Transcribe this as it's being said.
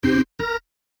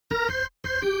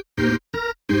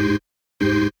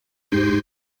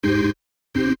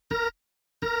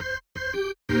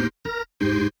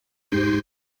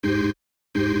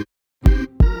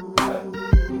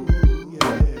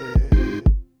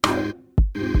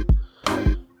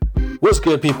What's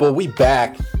good, people? We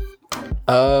back.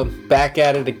 Back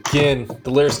at it again. The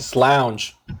Lyricist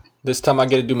Lounge. This time I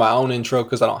get to do my own intro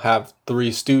because I don't have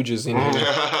three stooges in here.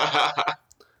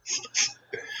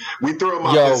 We threw him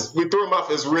off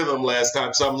his rhythm last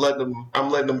time, so I'm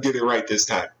letting him get it right this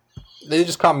time. They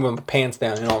just caught me with my pants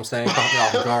down, you know what I'm saying? Caught me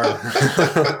off guard.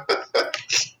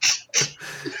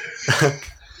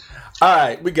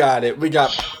 Alright, we got it. We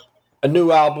got a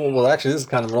new album. Well, actually, this is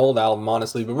kind of an old album,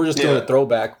 honestly, but we're just doing a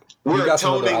throwback. We're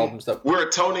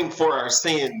atoning for our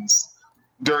sins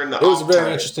during the. It was a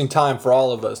very interesting time for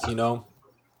all of us, you know.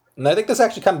 And I think this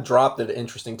actually kind of dropped at an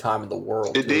interesting time in the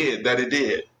world. It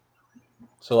did.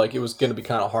 So like, it was going to be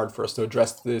kind of hard for us to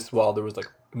address this while there was like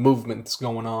movements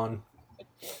going on.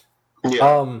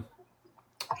 Yeah.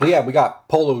 But yeah, we got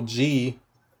Polo G,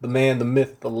 the man, the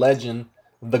myth, the legend,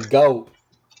 the GOAT.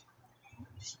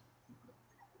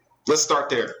 Let's start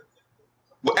there.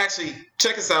 Well, actually,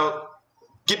 check us out.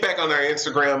 Get back on our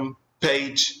Instagram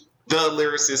page, the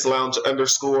Lyricist Lounge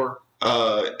 _.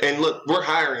 And look, we're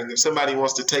hiring. If somebody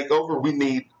wants to take over, we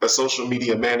need a social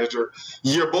media manager.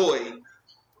 Your boy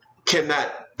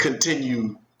cannot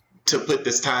continue to put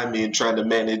this time in trying to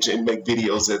manage and make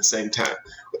videos at the same time.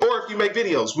 Or if you make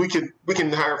videos, we can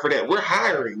hire for that. We're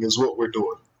hiring is what we're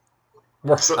doing.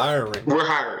 We're hiring.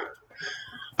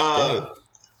 I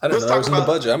didn't know that was in the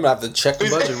budget. I'm going to have to check the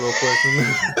budget real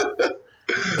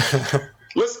quick.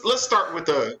 Let's start with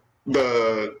the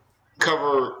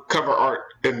cover art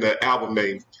and the album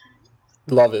name.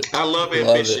 Love it. I love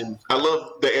ambition. I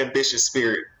love the ambitious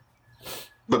spirit.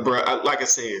 But bro, like I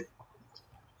said,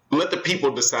 let the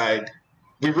people decide.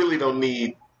 We really don't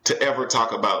need to ever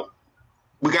talk about.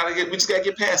 We just gotta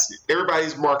get past it.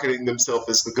 Everybody's marketing themselves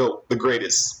as the GOAT, the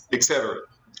greatest, etc.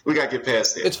 We gotta get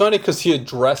past it. It's funny because he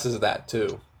addresses that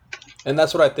too. And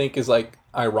that's what I think is like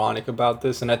ironic about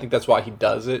this, and I think that's why he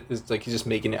does it. Is like he's just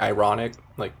making it ironic,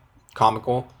 like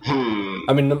comical.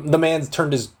 I mean, the man's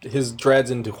turned his dreads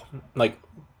into like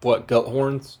what, goat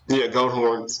horns? Yeah, goat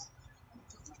horns.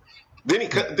 Didn't he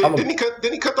cut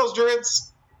those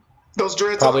dreads? Those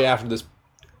dreads probably off? After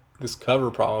this cover,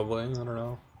 probably. I don't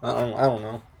know. I don't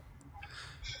know.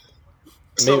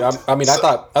 Maybe, I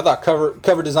thought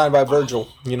cover designed by Virgil.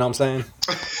 You know what I'm saying?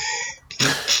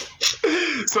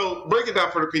 So break it down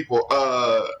for the people.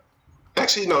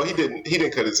 Actually, no, he didn't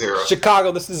cut his hair off.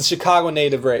 Chicago. This is a Chicago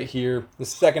native right here. The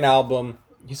second album,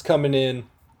 he's coming in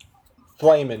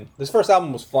flaming. This first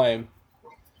album was flame.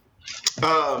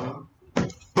 But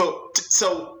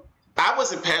so I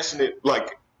wasn't passionate.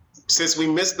 Like since we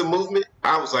missed the movement,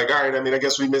 I was like, all right. I mean, I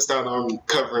guess we missed out on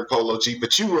covering Polo G.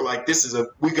 But you were like,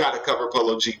 we got to cover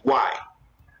Polo G. Why?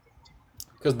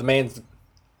 Because the man's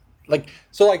like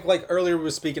earlier we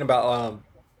were speaking about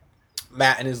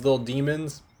Matt and his little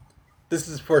demons. This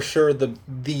is for sure the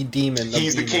demon.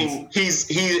 He's the demons. King.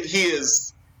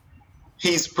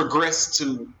 He's progressed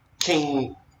to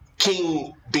king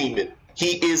demon.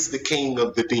 He is the king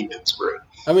of the demons, bro.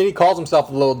 I mean, he calls himself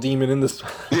a little demon in this.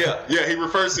 Yeah, he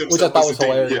refers to himself, which I thought was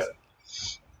hilarious.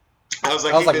 Yeah. I was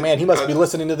like, man, he must be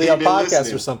listening to the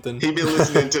podcast or something. He'd been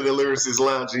listening to the Lyricist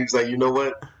Lounge, and he was like, you know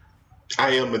what?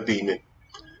 I am a demon.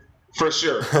 For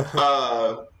sure.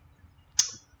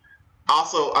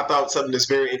 Also, I thought something that's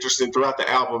very interesting throughout the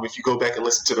album, if you go back and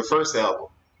listen to the first album,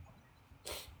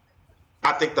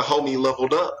 I think the homie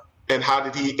leveled up. And how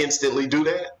did he instantly do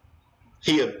that?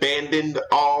 He abandoned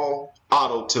all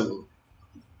autotune.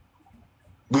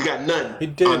 We got none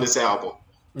on this album.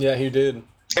 Yeah, he did.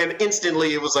 And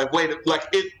instantly it was like,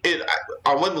 it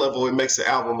on one level, it makes the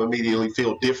album immediately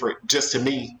feel different just to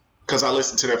me. Because I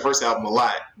listened to that first album a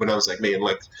lot when I was like, man,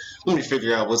 like, let me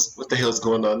figure out what the hell's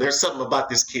going on. There's something about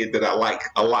this kid that I like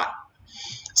a lot.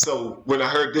 So when I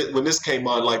heard when this came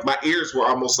on, like my ears were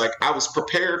almost like I was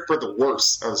prepared for the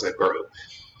worst. I was like, bro,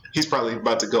 he's probably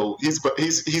about to go. He's going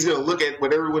to look at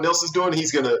what everyone else is doing.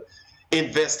 He's going to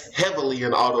invest heavily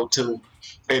in auto-tune.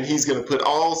 And he's going to put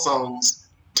all songs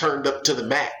turned up to the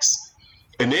max.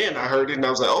 And then I heard it and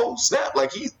I was like, oh, snap.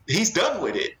 Like he's done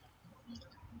with it.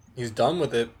 He's done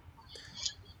with it.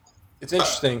 It's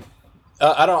interesting.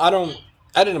 I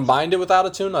didn't mind it with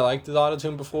autotune. I liked the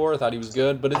autotune before. I thought he was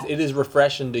good, but it is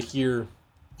refreshing to hear.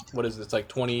 What is it? It's like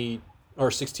 20 or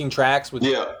 16 tracks with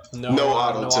no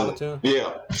autotune.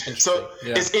 Yeah. So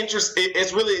it's interesting.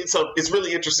 It's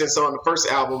really interesting. So on the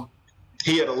first album,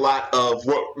 he had a lot of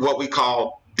what we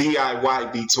call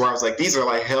DIY beats, where I was like, these are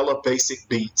like hella basic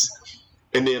beats,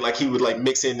 and then like he would like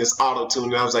mix in this autotune,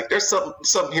 and I was like, there's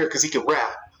something here because he can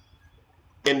rap.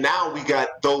 And now we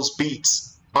got those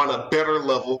beats on a better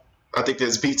level. I think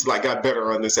there's beats like got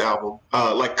better on this album,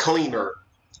 like cleaner.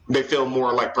 They feel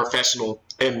more like professional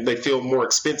and they feel more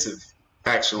expensive,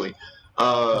 actually.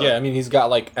 Yeah, I mean he's got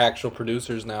like actual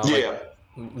producers now, like Yeah,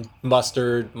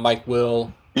 Mustard, Mike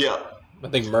Will. yeah. I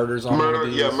think Murder's on one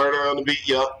of these. Murder on the Beat.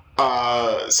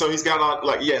 Yep. So he's got on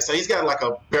like so he's got like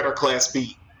a better class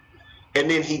beat, and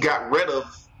then he got rid of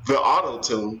the auto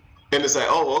tune, and it's like,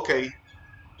 oh, okay,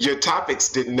 your topics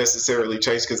didn't necessarily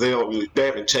change because they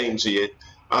haven't changed yet,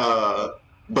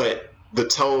 but the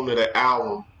tone of the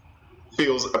album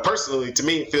feels personally to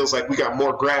me it feels like we got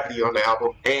more gravity on the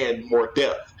album and more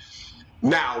depth.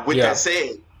 Now, with that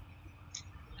said,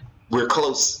 we're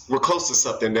close to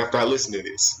something after I listen to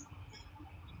this.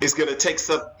 It's gonna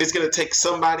take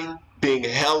somebody being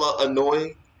hella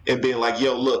annoying and being like,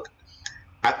 yo, look,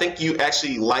 I think you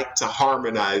actually like to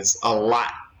harmonize a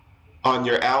lot on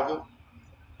your album.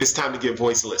 It's time to get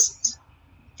voice lessons.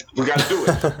 We gotta do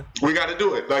it. We gotta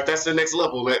do it. Like that's the next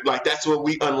level. Like that's when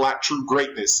we unlock true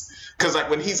greatness. Cause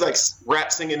like when he's like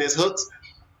rap singing his hooks,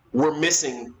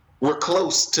 we're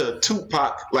close to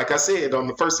Tupac. Like I said on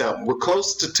the first album, we're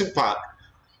close to Tupac.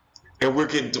 And we're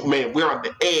on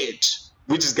the edge.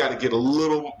 We just got to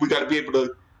we got to be able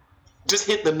to just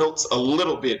hit the notes a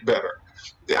little bit better.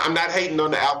 I'm not hating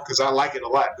on the album because I like it a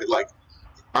lot, but like,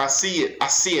 I see it.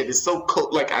 It's so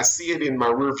close. Like, I see it in my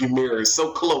rearview mirror. It's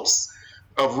so close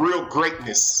of real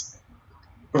greatness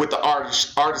with the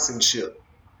artisanship.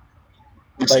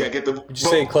 We just got to get the Would you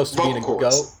say close to being a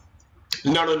goat?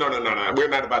 No. We're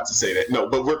not about to say that. No,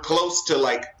 but we're close to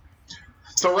like,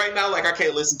 so right now, like I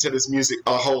can't listen to this music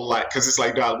a whole lot because it's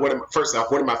like, dog, first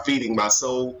off, what am I feeding my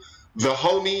soul? The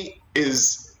homie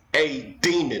is a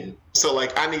demon, so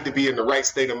like I need to be in the right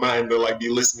state of mind to like be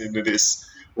listening to this.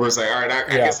 Where it's like, all right,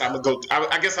 I guess I'm gonna go.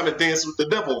 I guess I'm gonna dance with the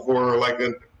devil for like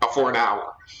for an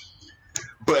hour.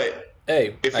 But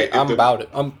hey, I'm about it.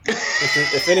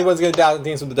 If anyone's gonna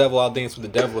dance with the devil, I'll dance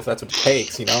with the devil if that's what it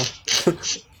takes, you know.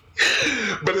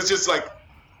 But it's just like.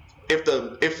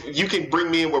 If you can bring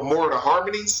me in with more of the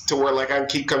harmonies to where like I can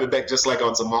keep coming back just like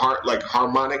on some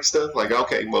harmonic stuff, like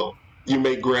okay, well you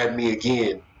may grab me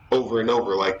again over and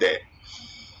over like that.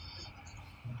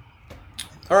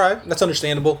 All right, that's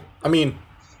understandable. I mean,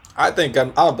 I think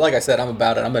I'm like I said, I'm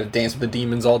about it. I'm gonna dance with the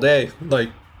demons all day, like,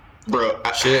 bro.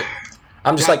 Shit.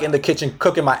 I'm just like in the kitchen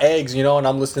cooking my eggs, you know, and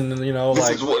I'm listening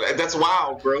to that's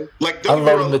wild, bro. Like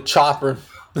unloading the chopper.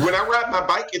 When I ride my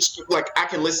bike, it's like I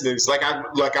can listen to this. Like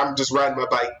I'm just riding my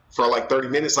bike for like 30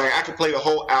 minutes. Like I can play the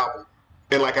whole album,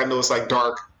 and like I know it's like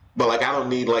dark, but like I don't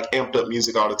need like amped up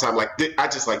music all the time. Like I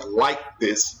just like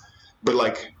this, but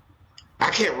like I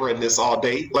can't run this all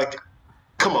day. Like,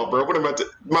 come on, bro. What am I?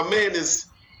 My man is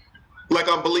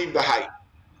like on Believe the Hype.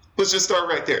 Let's just start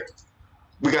right there.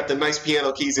 We got the nice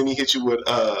piano keys, and he hit you with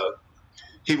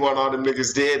he want all them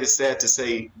niggas dead. It's sad to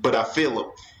say, but I feel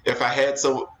them. If I had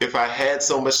so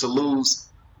much to lose,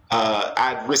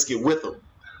 I'd risk it with them.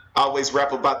 I always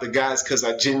rap about the guys because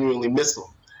I genuinely miss them.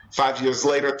 5 years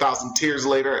later, 1,000 tears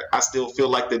later, I still feel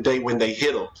like the day when they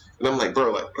hit them. And I'm like,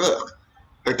 bro, like, ugh.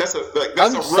 Like that's a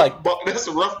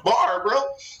rough bar, bro.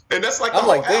 And that's like the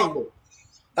whole album.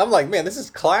 I'm like, man, this is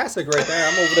classic right there.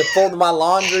 I'm over there folding my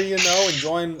laundry, you know,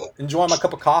 enjoying my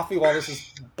cup of coffee while this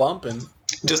is bumping.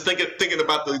 Just thinking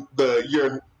about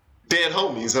your dead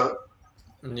homies, huh?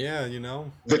 Yeah, you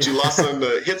know. That you lost on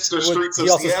the hipster streets of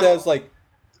Seattle. He also says, like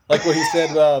what he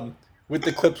said, with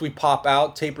the clips we pop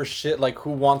out, taper shit, like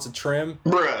who wants a trim?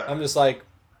 Bruh.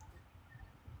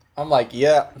 I'm like,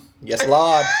 yeah, yes,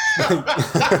 Lord.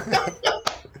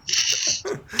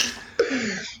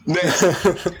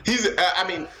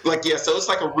 So it's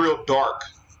like a real dark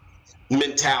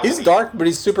mentality. He's dark, but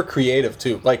he's super creative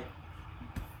too. Like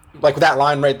that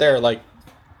line right there, like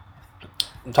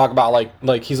talk about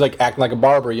like he's like acting like a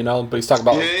barber, you know, but he's talking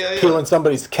about peeling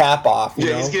somebody's cap off. You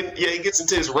know? He gets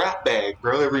into his rap bag,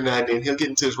 bro. Every now and then he'll get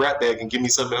into his rap bag and give me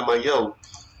something. I'm like, yo,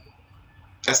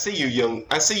 I see you,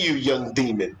 young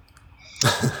demon.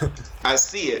 I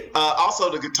see it.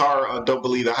 Also, the guitar on "Don't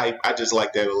Believe the Hype," I just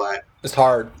like that a lot. It's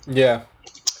hard, yeah.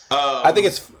 I think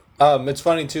it's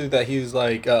funny too that he's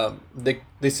like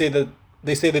they say they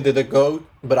did the GOAT,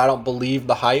 but I don't believe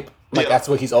the hype. Like that's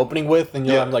what he's opening with, and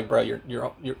I'm like, bro, you're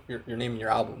naming your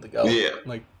album the GOAT. Yeah,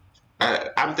 like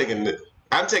I'm taking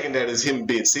that as him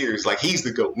being serious. Like he's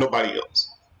the GOAT, nobody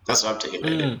else. That's what I'm taking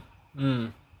that.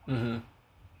 Mm-hmm.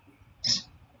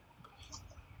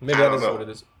 Maybe that is what it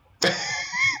is.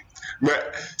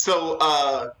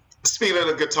 So speaking of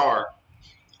the guitar,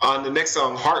 on the next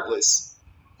song, "Heartless,"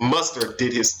 Mustard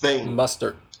did his thing.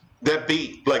 Mustard. That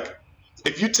beat, like,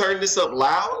 if you turn this up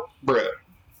loud, bruh,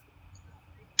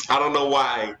 I don't know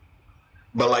why,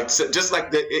 but like, just like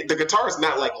the guitar is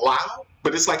not like loud,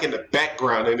 but it's like in the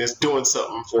background and it's doing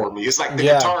something for me. It's like the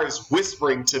guitar is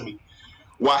whispering to me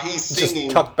while he's It's just singing.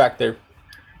 tucked back there.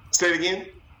 Say it again.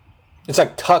 It's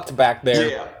like tucked back there.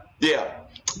 Yeah,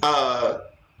 yeah.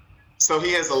 So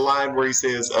he has a line where he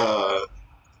says,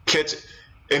 "Catch,"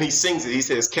 and he sings it. He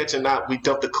says, "Catch a knot, we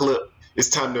dump the clip. It's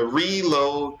time to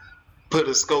reload. Put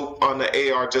a scope on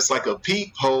the AR just like a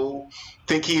peephole.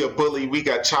 Think he a bully? We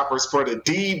got choppers for the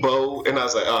Debo." And I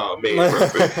was like, "Oh man!"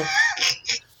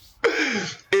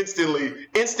 instantly,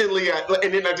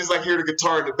 and then I just like hear the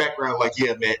guitar in the background, like,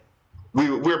 "Yeah, man,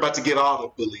 we're about to get all the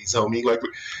bullies, homie. Like,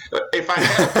 if I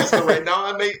had a pistol right now,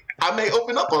 I may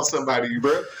open up on somebody,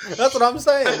 bro." That's what I'm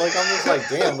saying. Like, I'm just like,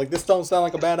 damn, like this don't sound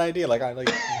like a bad idea. Like,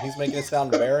 he's making it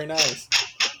sound very nice.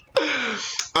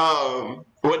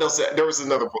 What else? There was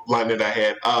another line that I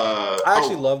had. I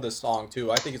actually love this song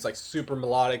too. I think it's like super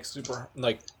melodic, super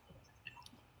like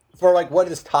for like what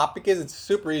this topic is. It's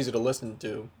super easy to listen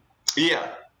to.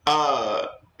 Yeah. Well,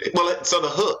 so the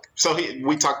hook. So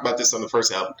we talked about this on the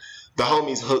first album. The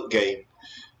homie's hook game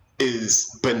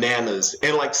is bananas,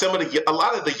 and like a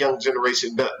lot of the young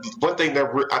generation. One thing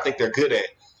that I think they're good at.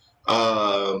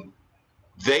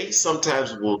 They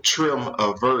sometimes will trim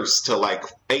a verse to like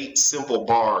 8 simple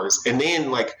bars, and then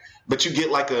like, but you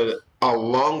get like a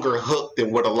longer hook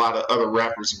than what a lot of other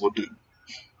rappers will do,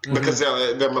 because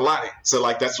they're melodic. So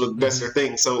like that's their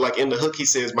thing. So like in the hook, he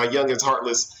says, "My youngin's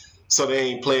heartless, so they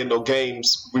ain't playing no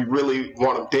games. We really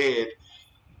want him dead.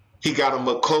 He got him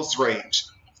up close range.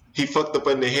 He fucked up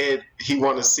in the head. He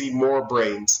want to see more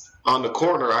brains. On the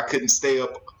corner, I couldn't stay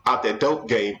up out that dope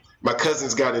game. My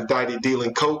cousin's got indicted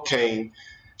dealing cocaine.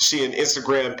 She an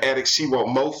Instagram addict. She want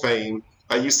more fame.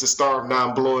 I used to starve. Now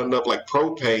I'm blowing up like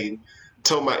propane.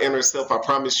 Told my inner self, I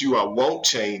promise you I won't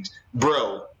change."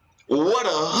 Bro, what a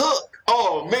hook.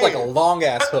 Oh, man. It's like a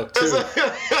long-ass hook, too.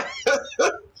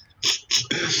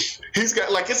 He's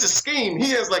got, like, it's a scheme.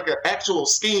 He has, like, an actual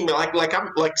scheme. Like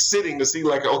I'm, like, sitting to see,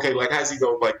 like, okay, like, how's he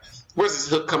going, like, where's this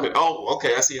hook coming? Oh,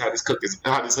 okay, I see how this hook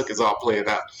is all playing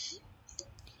out.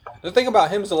 The thing about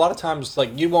him is a lot of times,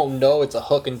 like, you won't know it's a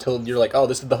hook until you're like, oh,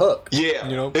 this is the hook. Yeah.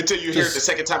 You know? Until you hear it the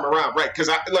second time around, right? Because,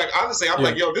 honestly, I'm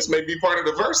like, yo, this may be part of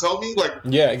the verse, homie. Like,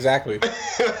 yeah, exactly.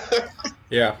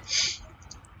 Yeah.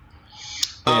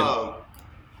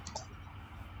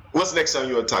 What's the next song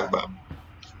you want to talk about?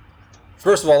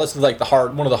 First of all, this is like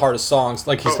one of the hardest songs.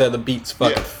 Like you said, the beat's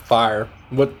fucking fire.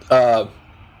 What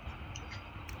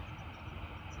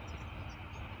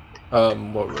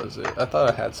was it? I thought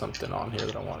I had something on here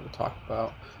that I wanted to talk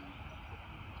about.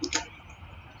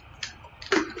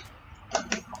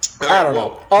 I don't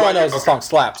know. All I know is the song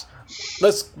slaps.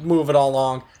 Let's move it all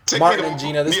along. Martin and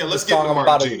Gina. This is the song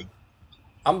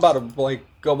I'm about to like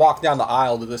go walk down the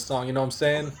aisle to this song. You know what I'm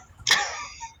saying?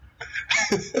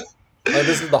 Like,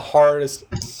 this is the hardest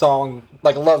song,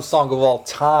 like love song of all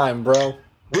time, bro.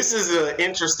 This is an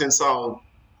interesting song.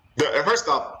 First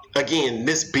off, again,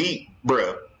 this beat,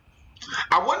 bro.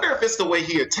 I wonder if it's the way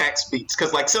he attacks beats,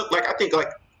 because I think like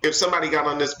if somebody got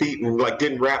on this beat and like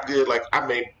didn't rap good, like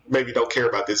I maybe don't care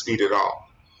about this beat at all.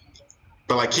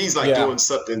 But like he's like doing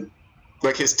something,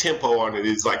 like his tempo on it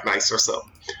is like nice or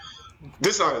something.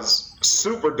 This song is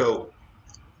super dope.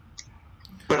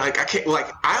 But like I can't,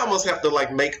 like I almost have to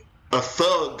like make a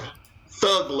thug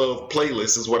love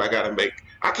playlist is what I gotta make.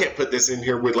 I can't put this in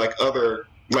here with like other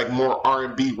like more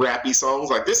R&B rappy songs.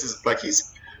 Like this is like you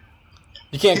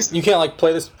can't like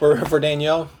play this for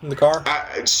Danielle in the car.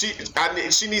 She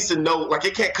needs to know, like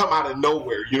it can't come out of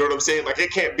nowhere. You know what I'm saying? Like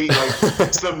it can't be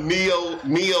like some Neo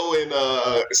and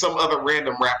some other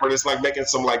random rapper that's like making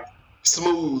some like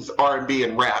smooth R&B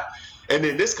and rap. And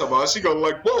then this come on, she go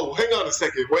like, whoa, hang on a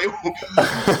second, wait,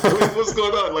 what's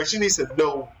going on? Like she needs to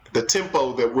know the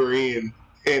tempo that we're in,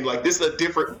 and like this is a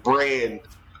different brand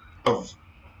of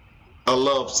a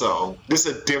love song. This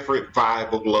is a different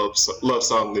vibe of love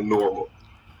song than normal.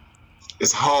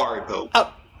 It's hard though.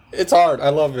 It's hard.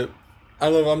 I love it.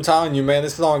 I'm telling you, man,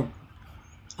 this song.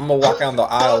 I'm gonna walk down the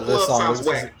aisle of this song. Sounds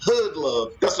whack. Hood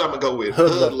love. That's what I'm gonna go with.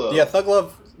 Hood love. Yeah, thug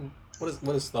love.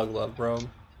 What is thug love, bro?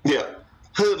 Yeah.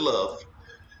 Hood love.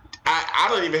 I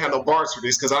don't even have no bars for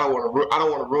this because I don't want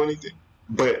to ruin anything.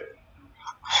 But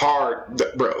hard,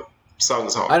 bro. Song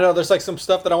is hard. I know there's like some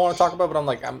stuff that I want to talk about, but I'm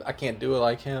like I can't do it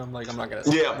like him. Like I'm not gonna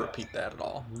repeat that at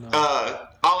all. No.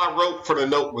 All I wrote for the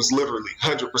note was literally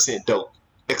 100% dope!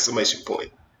 Exclamation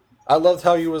point. I loved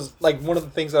how he was like one of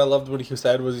the things that I loved what he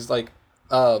said was he's like,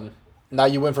 now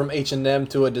you went from H&M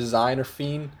to a designer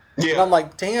fiend. Yeah. And I'm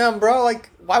like, damn, bro, like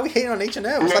why are we hating on H&M?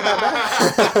 It's not that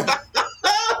bad.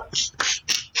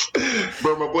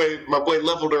 Bro, my boy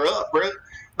leveled her up, bro.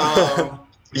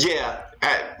 Yeah,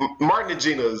 Martin and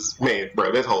Gina's, man,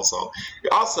 bro, that whole song.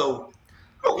 Also,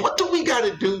 What do we got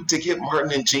to do to get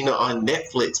Martin and Gina on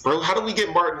Netflix, bro? How do we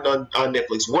get Martin on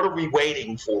Netflix? What are we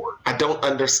waiting for? I don't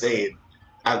understand.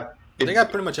 They got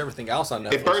pretty much everything else on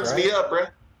Netflix. It burns me up, bro.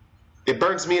 It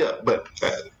burns me up, but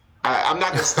I'm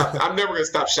not gonna stop. I'm never gonna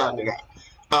stop shouting it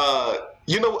out.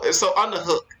 So on the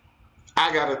hook,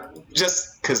 I gotta,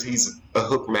 just because he's a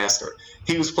hook master.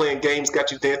 He was playing games,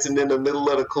 got you dancing in the middle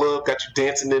of the club, got you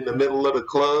dancing in the middle of the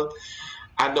club.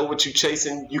 I know what you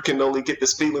chasing. You can only get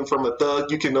this feeling from a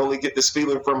thug. You can only get this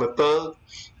feeling from a thug.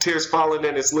 Tears falling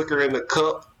and it's liquor in the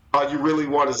cup. All you really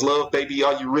want is love, baby.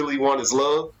 All you really want is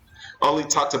love. Only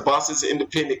talk to bosses.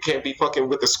 Independent, can't be fucking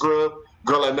with a scrub.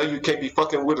 Girl, I know you can't be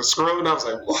fucking with a scrub. And I was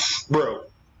like, bro.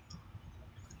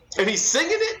 And he's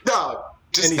singing it, dog.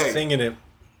 Singing it.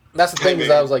 That's the thing,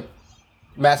 is I was like,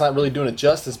 Matt's not really doing it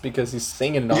justice because he's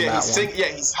singing it on that one.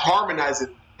 He's harmonizing.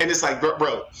 And it's like,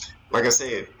 bro, like I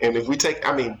said, and if we take,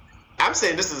 I'm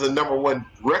saying this is a #1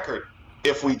 record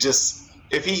if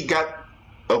he got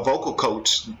a vocal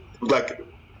coach, like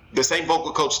the same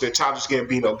vocal coach that Childish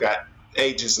Gambino got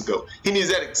ages ago. He needs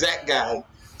that exact guy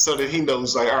so that he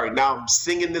knows, like, all right, now I'm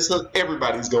singing this hook.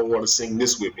 Everybody's going to want to sing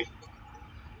this with me.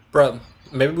 Bro,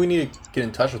 maybe we need to get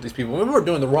in touch with these people. Maybe we're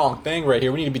doing the wrong thing right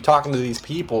here. We need to be talking to these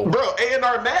people. Bro,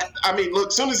 A&R Matt, look,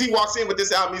 as soon as he walks in with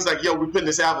this album, he's like, yo, we're putting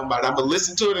this album out. I'm going to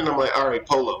listen to it, and I'm like, all right,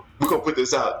 Polo, we're going to put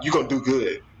this out. You're going to do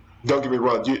good. Don't get me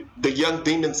wrong. The young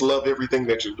demons love everything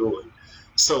that you're doing.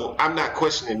 So I'm not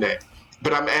questioning that.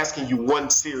 But I'm asking you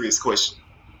one serious question.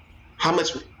 How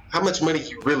much money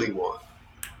you really want?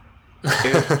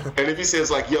 And if he says,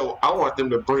 like, yo, I want them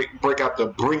to break out the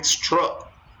Brinks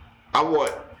truck. I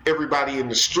want everybody in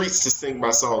the streets to sing my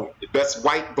song. That's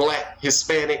white, black,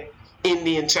 Hispanic,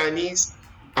 Indian, Chinese.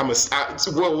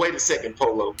 Well, wait a second,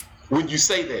 Polo. When you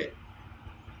say that,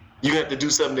 you have to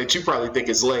do something that you probably think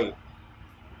is lame.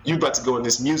 You about to go in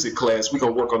this music class. We're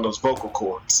going to work on those vocal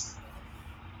cords.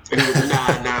 And he goes, nah,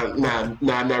 I'm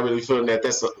not really feeling that.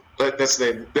 That's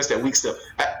that weak stuff.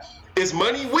 Is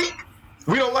money weak?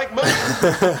 We don't like money.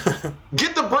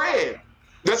 Get the bread.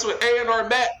 That's what A&R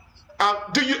Matt.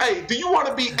 Do you want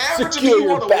to be average, or do you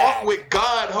want to walk with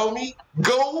God, homie?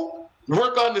 Go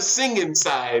work on the singing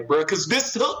side, bro. Because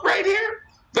this hook right here,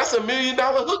 that's $1 million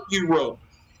hook you wrote.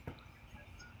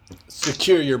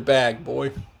 Secure your bag,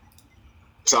 boy.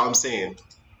 That's all I'm saying.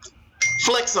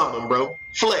 Flex on them, bro.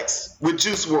 Flex with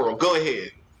Juice WRLD. Go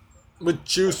ahead. With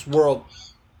Juice WRLD.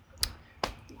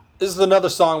 This is another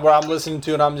song where I'm listening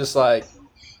to and I'm just like,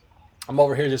 I'm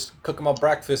over here just cooking my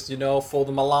breakfast,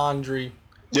 folding my laundry.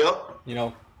 Yep.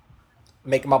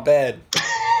 Making my bed.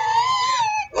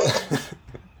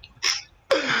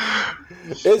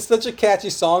 It's such a catchy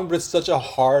song, but it's such a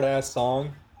hard-ass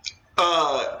song.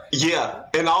 Yeah.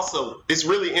 And also, it's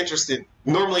really interesting.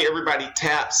 Normally everybody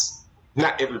taps,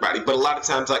 not everybody, but a lot of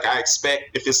times, like, I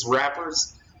expect if it's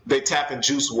rappers, they tap in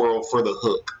Juice WRLD for the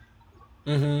hook.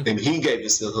 Mm-hmm. And he gave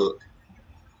us the hook.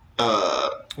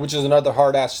 Which is another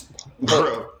hard-ass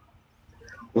bro.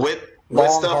 With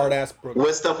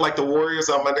stuff like the Warriors,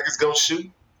 all my niggas gonna shoot.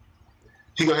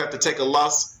 He gonna have to take a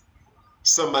loss.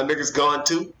 Some of my niggas gone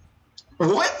too.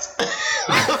 What?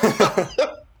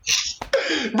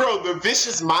 Bro, the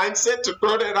vicious mindset to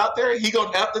throw that out there, he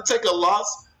gonna have to take a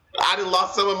loss. I done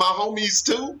lost some of my homies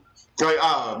too.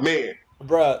 Like, man.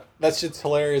 Bruh, that shit's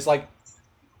hilarious. Like,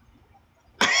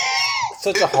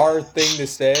 such a hard thing to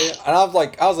say. And I was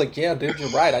like, yeah, dude, you're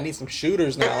right. I need some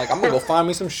shooters now. Like, I'm gonna go find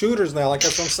me some shooters now. Like,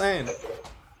 that's what I'm saying.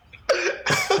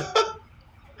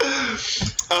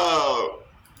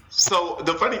 So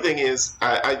the funny thing is,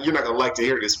 you're not gonna like to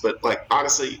hear this, but, like,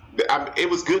 honestly, it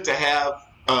was good to have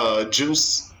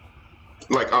Juice,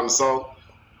 like, on the song.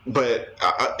 But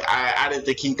I didn't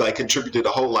think he, like, contributed a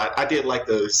whole lot. I did like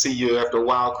the "See You After a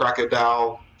While,"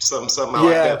 "Crocodile," something. I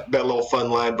like that little fun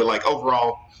line. But, like,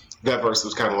 overall, that verse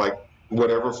was kind of like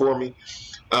whatever for me.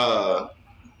 But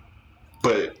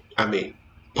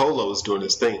Polo is doing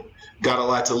his thing. Got a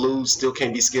lot to lose, still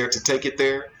can't be scared to take it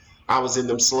there. I was in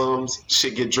them slums,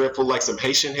 shit get dreadful like some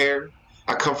Haitian hair.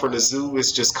 I come from the zoo,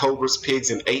 it's just cobras,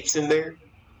 pigs, and apes in there.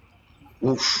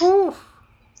 Oof. What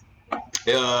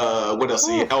else?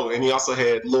 And he also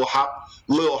had Lil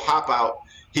Hop Out.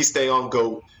 He stay on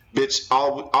go, bitch.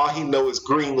 All he know is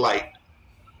green light.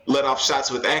 Let off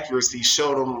shots with accuracy.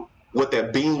 Showed him what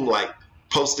that beam like.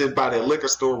 Posted by that liquor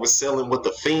store was selling what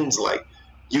the fiends like.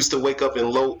 Used to wake up in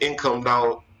low income.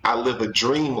 Now I live a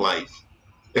dream life.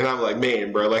 And I'm like,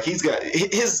 man, bro. Like, he's got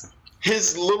his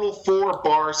little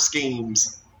 4-bar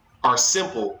schemes are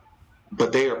simple,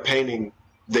 but they paint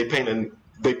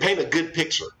a good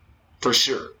picture. For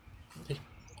sure.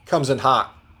 Comes in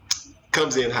hot.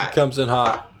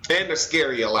 And And they're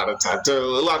scary a lot of times. A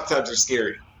lot of times they're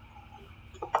scary.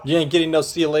 You ain't getting no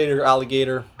see you later,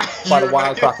 alligator. By the You're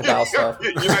wild not, crocodile stuff.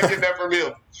 you're not getting that from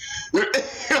him.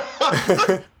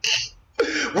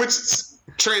 Which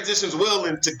transitions well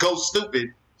into Go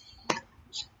Stupid.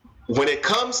 When it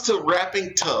comes to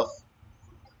rapping tough,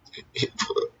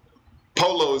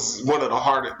 Polo is one of the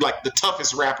hardest, like the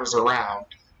toughest rappers around.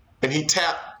 And he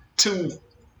tapped two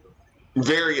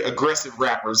very aggressive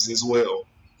rappers as well.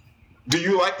 Do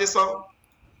you like this song?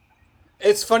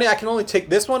 It's funny. I can only take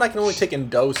this one. I can only take in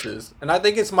doses, and I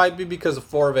think it might be because of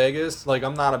Four Vegas. Like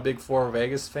I'm not a big Four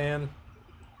Vegas fan,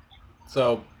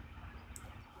 so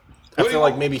I feel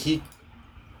like maybe he.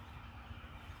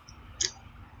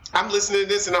 I'm listening to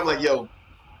this and I'm like, yo,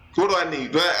 what do I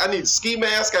need? I need a ski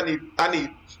mask. I need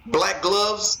black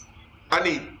gloves. I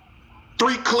need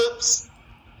 3 clips.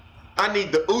 I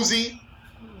need the Uzi.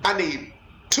 I need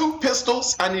 2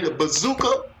 pistols. I need a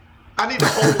bazooka. I need to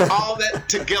hold all that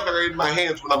together in my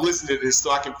hands when I'm listening to this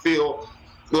so I can feel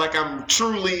like I'm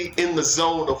truly in the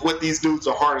zone of what these dudes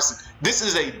are harnessing. This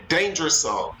is a dangerous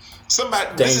song.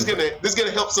 This is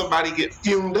gonna help somebody get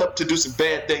fumed up to do some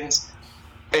bad things,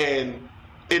 and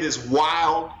it is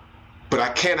wild. But I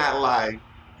cannot lie.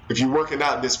 If you're working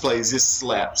out in this place, this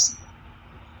slaps.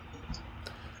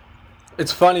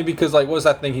 It's funny because like what's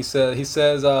that thing he said? He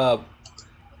says,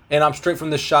 "And I'm straight from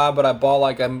the shot, but I ball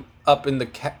like I'm up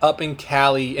in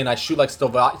Cali, and I shoot like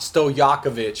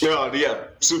Stojakovic." Yeah,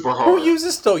 super hard. Who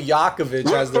uses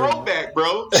Stojakovic as their throwback,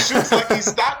 bro? Shoots like he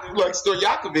stopped like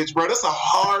Stojakovic, bro. That's a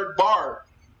hard bar,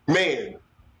 man.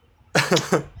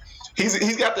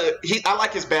 He's got I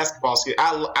like his basketball scheme.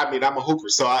 I mean, I'm a hooper,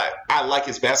 so I like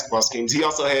his basketball schemes. He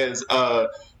also has,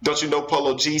 don't you know,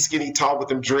 Polo G, skinny tall with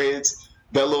them dreads.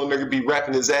 That little nigga be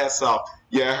rapping his ass off.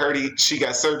 Yeah, I heard she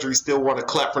got surgery. Still want to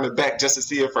clap from the back just to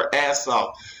see if her ass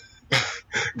off.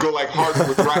 Go like Harden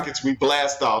with rockets, we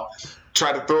blast off.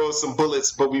 Try to throw us some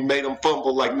bullets, but we made them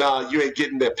fumble. Like, nah, you ain't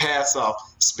getting that pass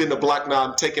off. Spin the block, nah,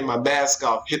 I'm taking my mask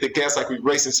off. Hit the gas like we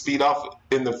racing speed off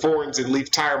in the foreigns and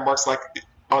leave tire marks like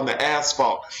on the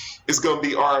asphalt. It's gonna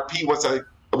be RIP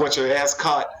once your ass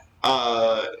caught.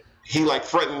 He like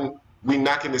fronting, we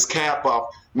knocking his cap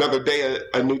off. Another day,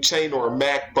 a new chain or a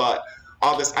Mac bought.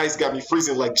 All this ice got me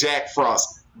freezing like Jack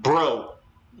Frost, bro.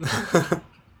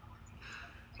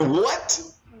 What?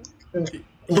 He's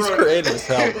creative as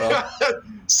hell, bro.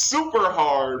 Super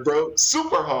hard, bro.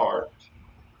 Super hard.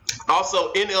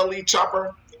 Also, NLE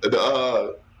Chopper.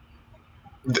 I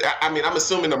mean, I'm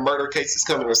assuming a murder case is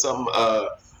coming or something.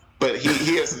 But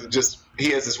he has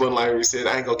this one line where he said,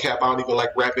 "I ain't gonna cap. I don't even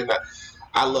like rapping.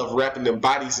 I love rapping them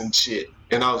bodies and shit."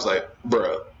 And I was like,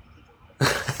 bro,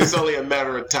 it's only a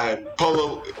matter of time.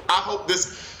 Polo, I hope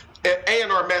this.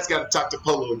 A&R Matt's got to talk to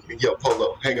Polo. Yo,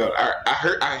 Polo, hang on.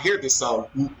 I hear this song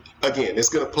again. It's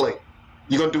gonna play.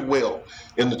 You're gonna do well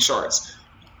in the charts.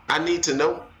 I need to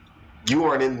know you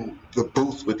aren't in the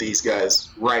booth with these guys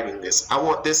writing this. I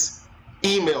want this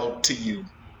emailed to you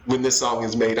when this song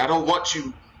is made. I don't want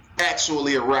you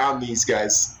actually around these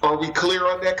guys. Are we clear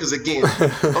on that? Because again,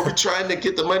 are we trying to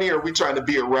get the money, or are we trying to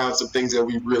be around some things that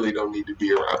we really don't need to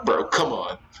be around, bro? Come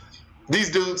on,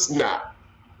 these dudes, nah.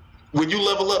 When you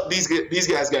level up, these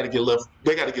guys got to get left.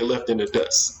 They got to get left in the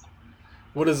dust.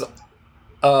 What does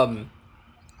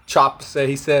Chop say?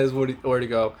 He says where to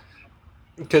go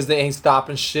because they ain't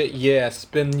stopping shit. Yeah,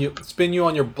 spin you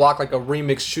on your block like a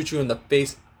remix, shoot you in the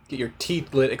face, get your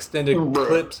teeth lit, extended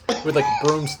clips with like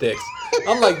broomsticks.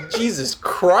 I'm like, Jesus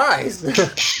Christ, bro.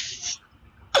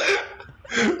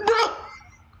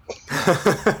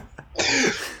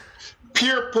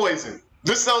 Pure poison.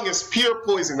 This song is pure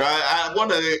poison. I want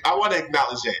to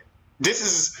acknowledge that. This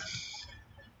is,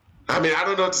 I mean, I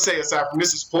don't know what to say aside from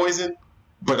this is poison,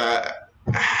 but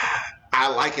I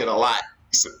like it a lot,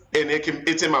 and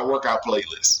it's in my workout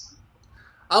playlist.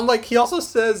 I'm like, he also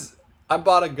says I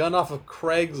bought a gun off of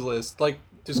Craigslist. Like,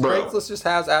 does Craigslist just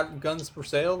have guns for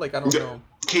sale? Like, I don't know.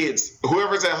 Kids,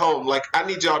 whoever's at home, like, I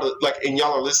need y'all to like, and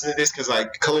y'all are listening to this because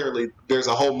like clearly there's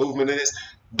a whole movement in this.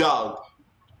 Dog.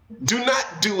 Do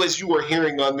not do as you are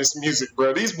hearing on this music,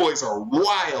 bro. These boys are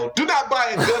wild. Do not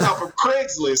buy a gun off of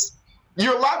Craigslist.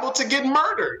 You're liable to get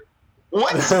murdered.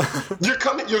 What?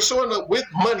 You're showing up with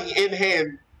money in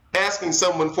hand, asking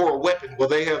someone for a weapon. Well,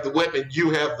 they have the weapon,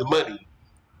 you have the money.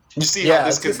 You see how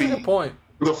this could be. A point.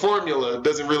 The formula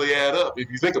doesn't really add up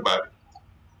if you think about it.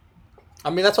 I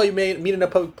mean, that's why you meet in a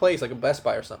public place, like a Best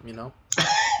Buy or something, you know?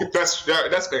 That's fair.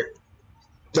 That's fair.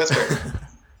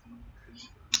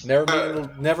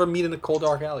 Never meet in a cold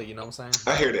dark alley. You know what I'm saying?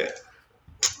 I hear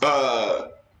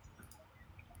that.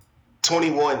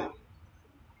 21.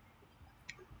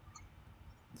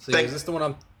 See, is this the one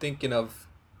I'm thinking of?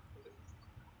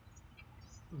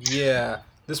 Yeah,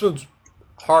 this one's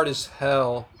hard as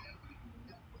hell.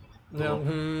 No,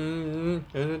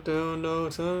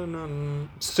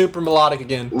 super melodic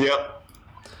again. Yep.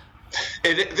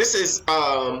 And this is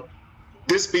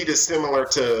this beat is similar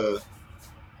to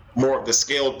more of the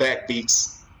scaled back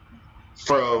beats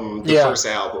from the Yeah, first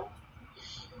album.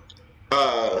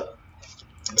 Uh,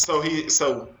 so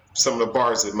some of the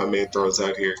bars that my man throws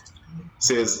out here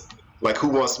says like, "Who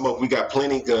wants smoke? We got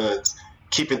plenty guns.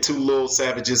 Keeping two little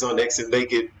savages on exit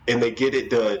naked, and they get it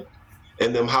done.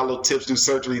 And them hollow tips do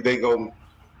surgery. They gon'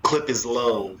 clip his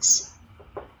lungs,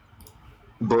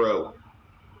 bro.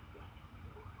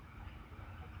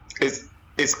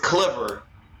 It's clever,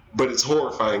 but it's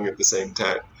horrifying at the same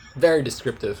time. very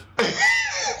descriptive.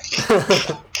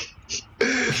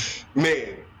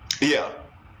 Man, yeah.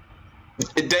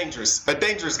 A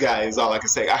dangerous guy is all I can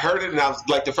say. I heard it and I was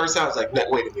like, the first time I was like,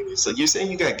 wait a minute. So you're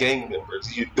saying you got gang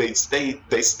members? They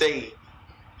stay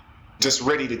just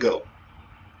ready to go,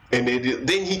 and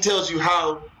then he tells you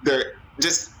how they're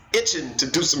just itching to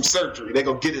do some surgery. They're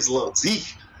gonna get his lungs.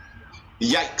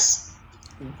 Yikes!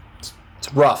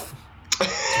 It's rough.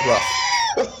 It's rough.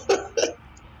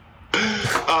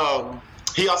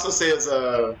 He also says,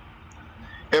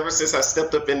 ever since I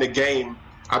stepped up in the game,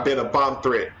 I've been a bomb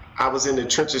threat. I was in the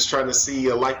trenches trying to see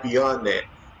a life beyond that.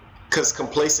 Because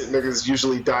complacent niggas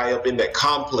usually die up in that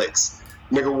complex.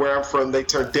 Nigga, where I'm from, they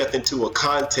turn death into a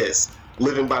contest.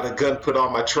 Living by the gun, put all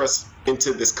my trust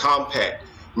into this compact.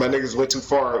 My niggas went too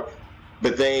far,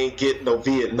 but they ain't get no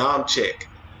Vietnam check.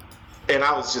 And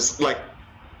I was just like,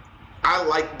 I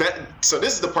like that. So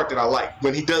this is the part that I like.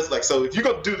 When he does like, so if you're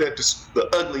going to do that, the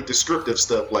ugly descriptive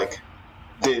stuff, like,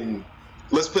 then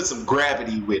let's put some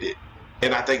gravity with it.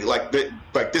 And I think like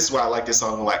this is why I like this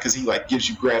song a lot, because he like gives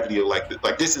you gravity of like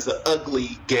this is an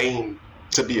ugly game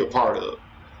to be a part of.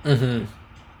 Mm-hmm.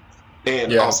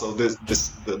 And also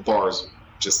the bars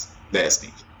just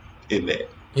nasty in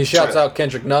that. He shouts out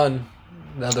Kendrick Nunn,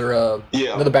 another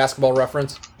basketball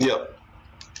reference. Yep.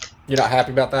 You're not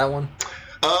happy about that one?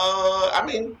 I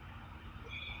mean,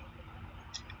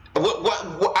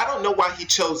 what I don't know why he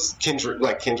chose Kendrick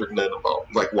Nunn about,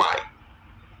 like, why?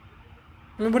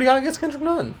 I mean, what do you got against Kendrick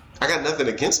Nunn? I got nothing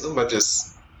against him. I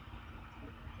just,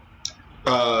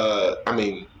 I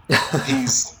mean,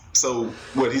 he's he's a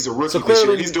rookie So this year.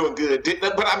 clearly- He's doing good.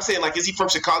 But I'm saying, like, is he from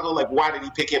Chicago? Like, why did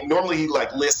he pick him? Normally he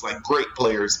like lists like great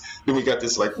players. Then we got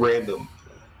this like random.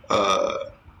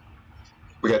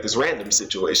 We got this random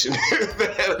situation.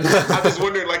 I'm just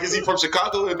wondering, like, is he from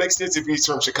Chicago? It makes sense if he's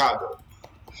from Chicago.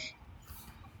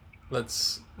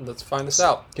 Let's find this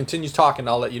out. Continue talking.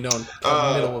 I'll let you know in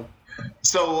the middle of.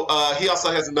 So he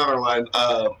also has another line.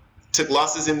 Took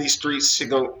losses in these streets.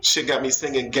 Shit got me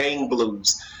singing gang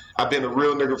blues. I've been a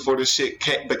real nigga before this shit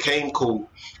became cool.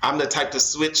 I'm the type to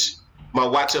switch my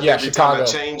watch up every Chicago. time I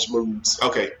change moods.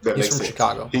 Okay, that makes sense.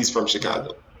 Chicago. He's from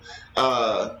Chicago.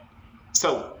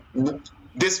 So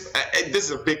this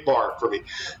is a big bar for me.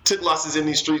 Took losses in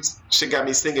these streets. Shit got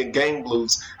me singing gang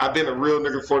blues. I've been a real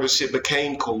nigga before this shit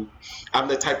became cool. I'm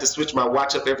the type to switch my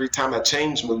watch up every time I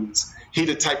change moods. He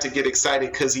the type to get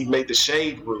excited because he made the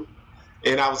shade room.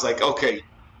 And I was like, okay,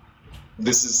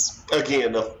 this is,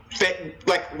 again,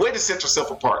 like, way to set yourself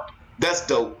apart. That's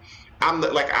dope. I'm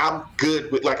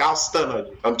good with, like, I'll stun on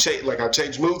you. I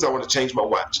change moods, I want to change my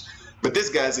watch. But this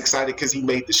guy's excited because he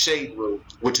made the shade room,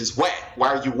 which is whack.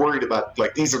 Why are you worried about,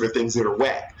 like, these are the things that are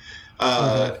whack?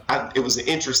 It was an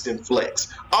interesting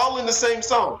flex. All in the same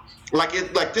song.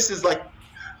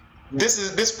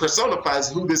 This personifies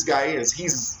who this guy is.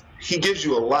 He gives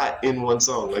you a lot in one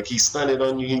song. Like, he stunned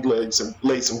on you. He laid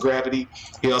some gravity.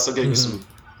 He also gave you some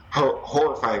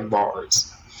horrifying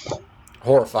bars.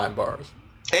 Horrifying bars.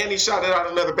 And he shouted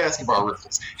out another basketball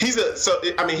reference. He's a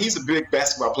big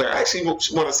basketball player. I actually want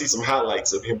to see some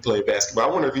highlights of him play basketball.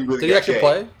 I wonder if he really Did he actually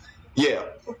play? Yeah.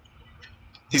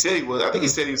 He said he was. I think he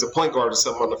said he was a point guard or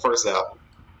something on the first album.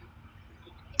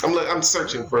 I'm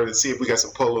searching to see if we got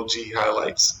some Polo G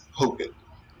highlights. Hoping.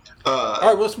 All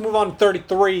right, let's move on to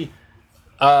 33.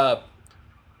 This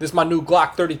is my new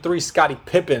Glock 33, Scottie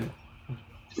Pippen.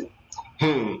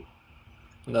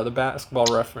 Another basketball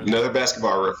reference. The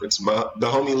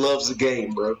homie loves the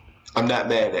game, bro. I'm not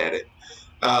mad at it.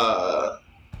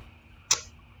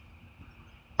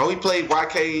 He played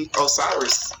YK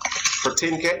Osiris for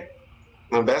 10K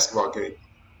on a basketball game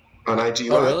on IG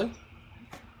Live. Oh, really?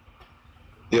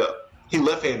 Yeah. He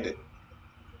left-handed.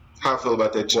 How I feel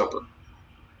about that jumper.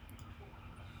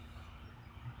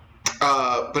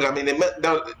 But I mean,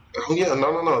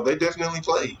 no. They definitely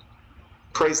played.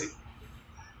 Crazy.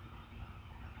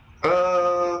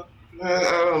 I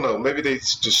don't know. Maybe they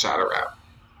just shot her out.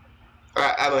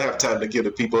 I don't have time to give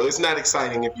to people. It's not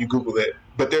exciting if you Google that,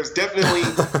 but there's definitely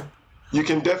you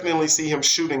can definitely see him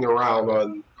shooting around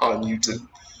on YouTube.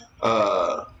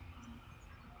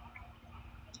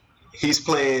 He's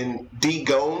playing D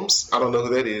Gomes. I don't know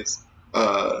who that is.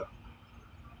 Oh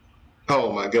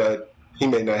my God, he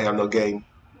may not have no game.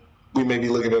 We may be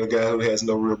looking at a guy who has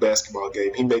no real basketball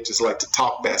game. He may just like to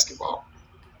talk basketball.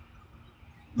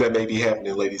 That may be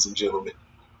happening, ladies and gentlemen.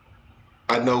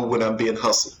 I know when I'm being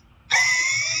hustled.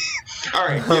 All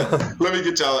right, yeah. Let me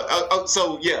get y'all.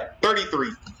 So yeah, 33.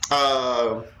 You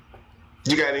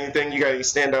got anything? You got any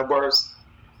standout bars?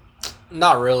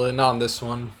 Not really. Not on this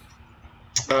one.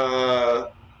 I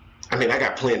mean, I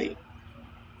got plenty.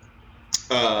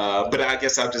 But I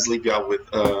guess I'll just leave y'all with.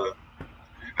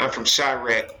 I'm from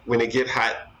Chirac. When it get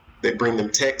hot, they bring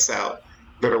them techs out.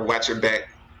 Better watch your back,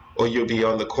 or you'll be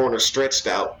on the corner stretched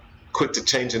out, quick to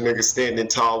change a nigga standing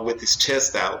tall with his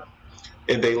chest out.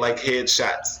 And they like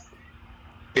headshots.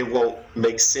 It won't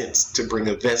make sense to bring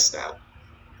a vest out.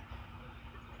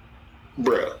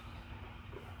 Bruh.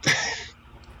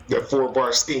 That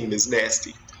 4-bar scheme is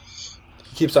nasty.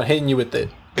 He keeps on hitting you with the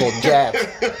little jab.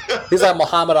 He's like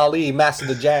Muhammad Ali, master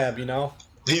the jab, you know?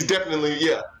 He's definitely,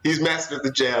 yeah. He's mastered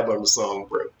the jab on the song,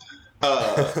 bro.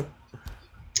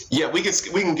 Yeah, we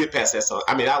can get past that song.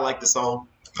 I mean, I like the song.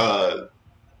 I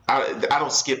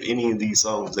don't skip any of these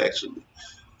songs, actually.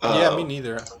 Yeah, me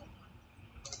neither.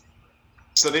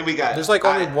 So then we got... There's like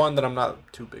only one that I'm not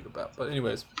too big about. But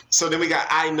anyways. So then we got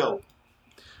I Know.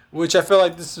 Which I feel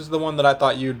like this is the one that I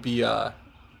thought you'd be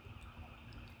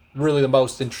really the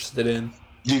most interested in.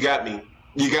 You got me.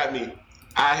 You got me.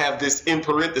 I have this in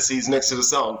parentheses next to the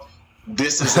song.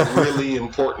 This is a really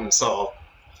important song.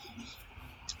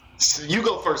 So you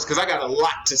go first, because I got a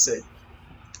lot to say.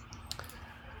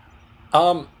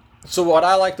 So what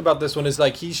I liked about this one is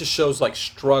like he just shows like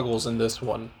struggles in this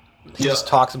one. He just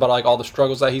talks about like all the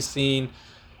struggles that he's seen.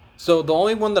 So the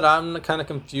only one that I'm kind of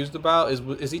confused about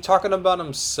is he talking about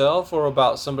himself or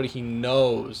about somebody he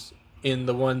knows in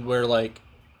the one where like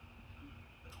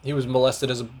he was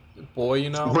molested as a boy, you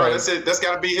know? Bro, like, that's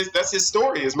gotta be his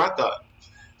story, is my thought.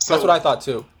 So, that's what I thought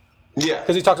too. Yeah.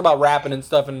 Because he talks about rapping and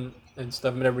stuff and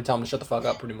everybody tell him to shut the fuck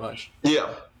up pretty much.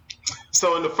 Yeah.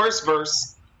 So in the first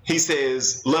verse, he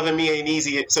says, loving me ain't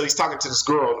easy. So he's talking to this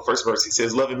girl in the first verse. He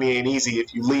says, loving me ain't easy.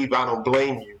 If you leave, I don't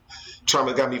blame you.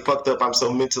 Trauma got me fucked up. I'm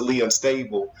so mentally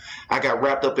unstable. I got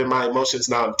wrapped up in my emotions.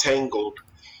 Now I'm tangled.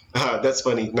 That's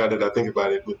funny now that I think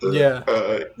about it with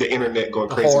the internet going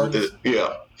crazy with it.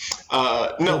 Yeah.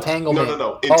 No. Entanglement.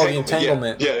 No. Oh, the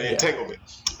entanglement. Yeah, entanglement.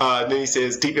 Then he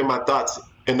says, deep in my thoughts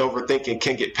and overthinking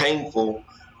can get painful.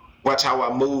 Watch how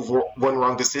I move. One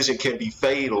wrong decision can be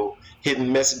fatal.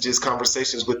 Hidden messages,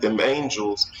 conversations with them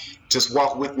angels. Just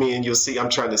walk with me and you'll see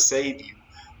I'm trying to save you.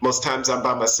 Most times I'm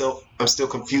by myself. I'm still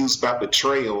confused by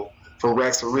betrayal. From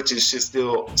rags to riches, shit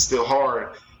still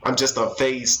hard. I'm just on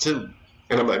phase 2.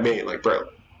 And I'm like, man, like, bro,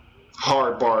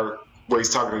 hard bar where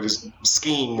he's talking to this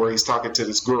scheme where he's talking to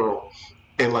this girl.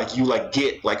 And like you like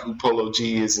get like who Polo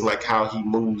G is and like how he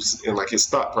moves and like his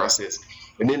thought process.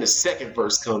 And then the second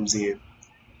verse comes in.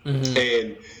 Mm-hmm.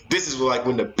 And this is like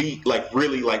when the beat like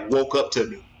really like woke up to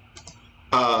me.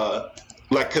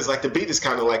 Like cause like the beat is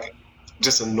kind of like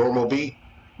just a normal beat.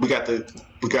 We got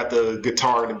the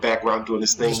guitar in the background doing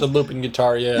this thing. Just a looping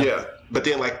guitar, yeah. Yeah. But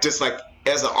then like just like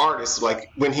as an artist,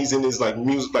 like when he's in his like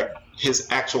music, like his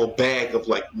actual bag of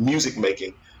like music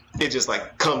making, it just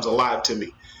like comes alive to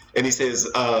me. And he says,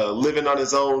 living on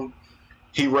his own,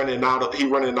 he running out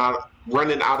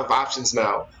of options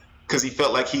now, because he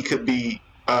felt like he couldn't be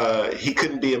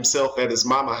himself at his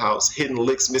mama house. Hidden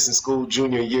licks, missing school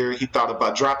junior year. He thought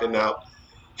about dropping out.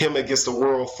 Him against the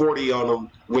world, 40 on him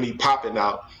when he popping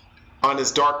out. On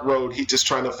his dark road, he just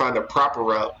trying to find a proper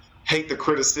route. Hate the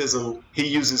criticism. He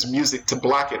uses music to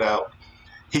block it out.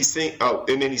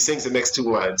 And then he sings the next 2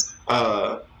 lines.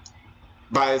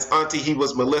 By his auntie, he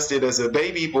was molested as a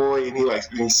baby boy, and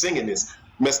he's singing this.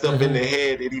 Messed up in the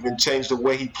head. It even changed the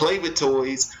way he played with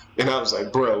toys. And I was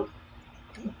like, bro,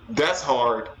 that's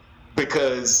hard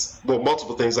because, well,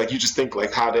 multiple things. Like you just think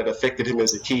like how that affected him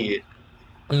as a kid.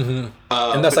 Mm-hmm.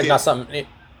 And that's like not something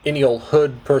any old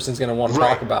hood person's gonna want to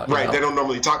talk about. Right. Know? They don't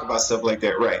normally talk about stuff like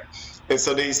that. Right. And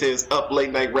so then he says, up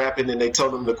late night rapping, and they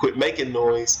told him to quit making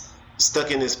noise.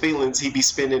 Stuck in his feelings, he be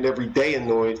spending every day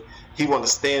annoyed. He want to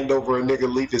stand over a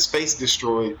nigga, leave his face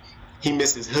destroyed. He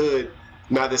miss his hood.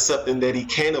 Now there's something that he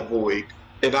can't avoid.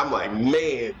 And I'm like,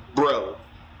 man, bro.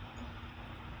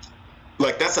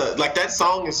 Like that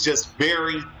song is just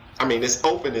very, I mean, it's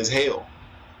open as hell.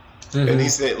 Mm-hmm.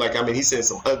 And he said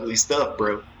some ugly stuff,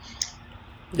 bro.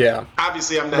 Yeah.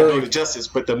 Obviously, I'm not doing it justice,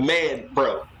 but the man,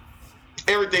 bro,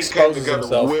 Everything came Exposes together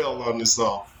himself. well on this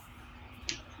song.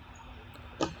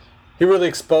 He really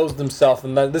exposed himself,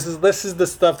 and this is the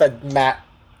stuff that Matt.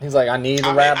 He's like, I need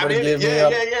a rapper to give me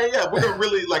up. Yeah. We're gonna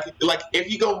really like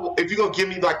if you gonna give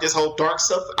me like this whole dark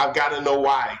stuff, I've got to know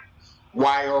why.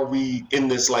 Why are we in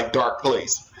this like dark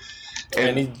place?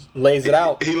 And he lays it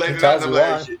out. He lays it out, and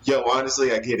I'm like, yo,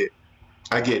 honestly, I get it.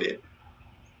 I get it.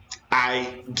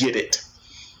 I get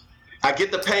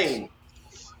the pain.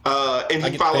 And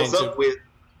he follows up with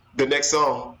the next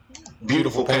song,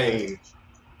 Beautiful Pain.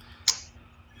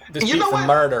 This beat for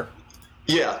murder.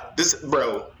 Yeah, this,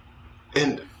 bro.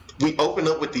 And we open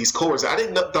up with these chords. I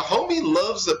didn't know the homie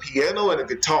loves a piano and a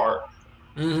guitar.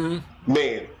 Mm-hmm.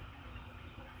 Man.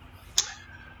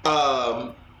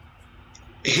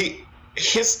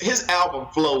 His album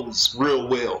flows real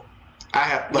well. I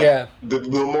have the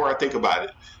more I think about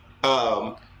it.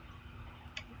 I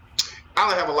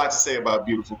don't have a lot to say about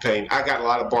Beautiful Pain. I got a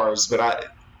lot of bars, but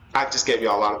I just gave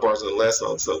y'all a lot of bars on the last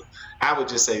song, so I would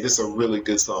just say this is a really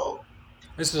good song.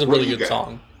 This is a really good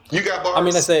song. You got bars?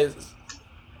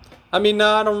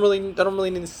 No, I don't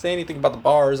really need to say anything about the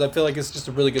bars. I feel like it's just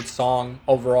a really good song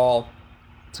overall.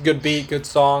 It's a good beat, good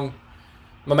song.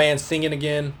 My man's singing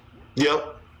again.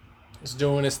 Yep. He's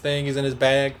doing his thing. He's in his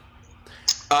bag.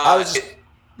 Go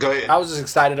ahead. I was just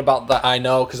excited about the I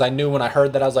Know, because I knew when I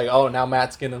heard that, I was like, oh, now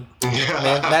Matt's gonna...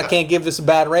 Matt can't give this a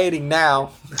bad rating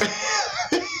now.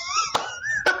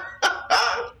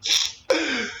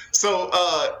 So,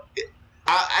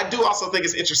 I do also think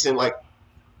it's interesting, like,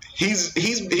 he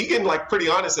getting, like, pretty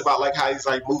honest about, like, how he's,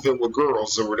 like, moving with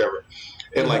girls or whatever,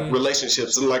 and, like,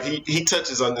 relationships, and, like, he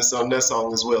touches on that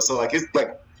song as well. So, like, it's,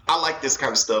 like, I like this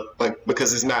kind of stuff, like,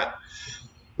 because it's not...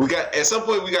 At some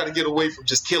point, we got to get away from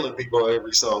just killing people on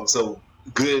every song. So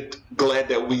glad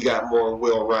that we got more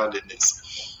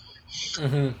well-roundedness.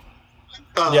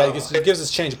 Mm-hmm. It gives us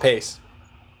change of pace.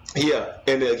 Yeah,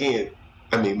 and again,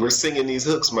 I mean, we're singing these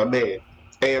hooks, my man.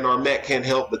 A&R Matt can't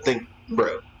help but think,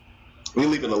 bro, we're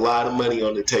leaving a lot of money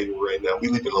on the table right now.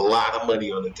 We're leaving a lot of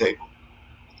money on the table.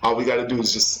 All we got to do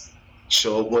is just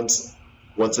show up once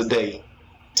a day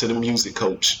to the music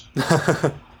coach.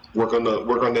 Work on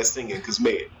that singing, because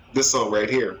man, this song right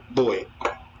here, boy,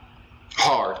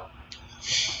 hard.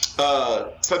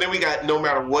 So then we got No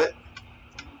Matter What.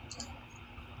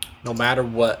 No Matter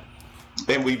What.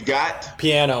 And we've got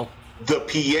piano. The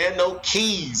piano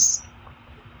keys.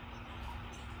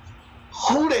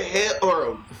 Who the hell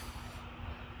or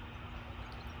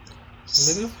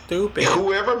stupid?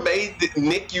 Whoever made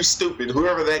Nick You Stupid,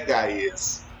 whoever that guy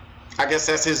is, I guess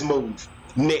that's his move.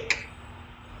 Nick.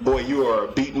 Boy, you are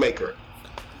a beat maker.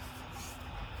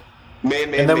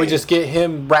 Man. And then we just get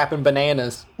him rapping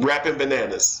bananas.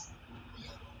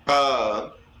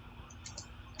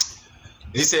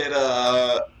 He said,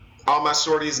 all my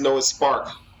shorties know it's spark.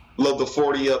 Load the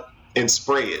 40 up and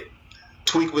spray it.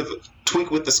 Tweak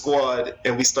with the squad,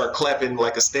 and we start clapping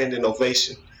like a standing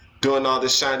ovation. Doing all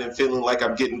this shining, feeling like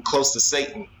I'm getting close to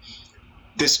Satan.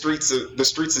 The streets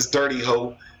is dirty,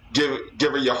 ho. Give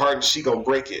her your heart and she gonna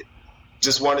break it.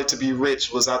 Just wanted to be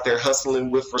rich, was out there hustling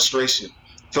with frustration.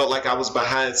 Felt like I was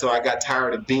behind, so I got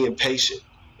tired of being patient.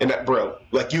 And that, bro,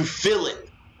 like you feel it.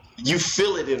 You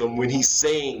feel it in him when he's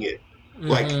saying it. Mm-hmm.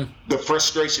 Like the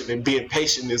frustration and being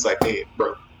patient is like, hey,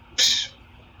 bro,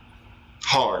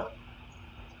 hard.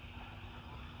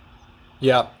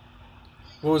 Yeah.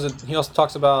 What was it? He also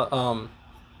talks about, let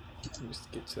me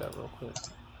just get to that real quick.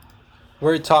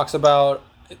 Where he talks about,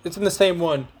 it's in the same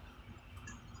one,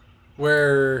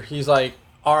 where he's like,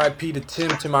 R.I.P. to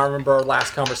Tim. I remember our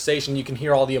last conversation. You can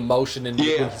hear all the emotion in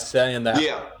when he's saying that.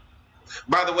 Yeah.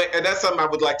 By the way, and that's something I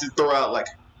would like to throw out. Like,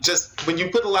 just when you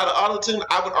put a lot of autotune,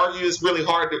 I would argue it's really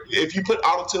hard if you put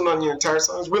autotune on your entire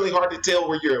song, it's really hard to tell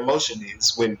where your emotion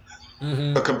is when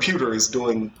a computer is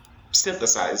doing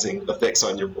synthesizing effects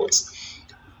on your voice.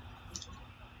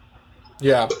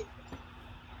 Yeah.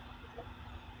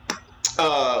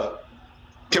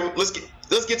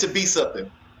 Let's get to Be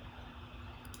Something.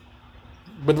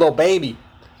 With Lil Baby.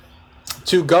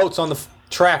 Two goats on the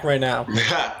track right now.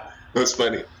 That's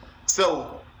funny.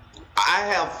 So,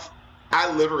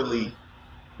 I literally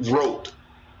wrote,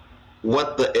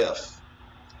 what the F?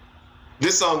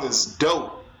 This song is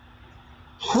dope.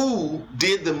 Who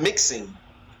did the mixing?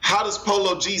 How does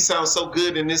Polo G sound so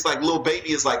good and it's like Lil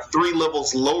Baby is like 3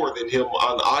 levels lower than him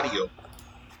on audio?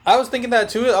 I was thinking that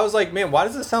too. I was like, man, why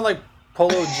does it sound like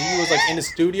Polo G was like in the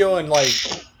studio and like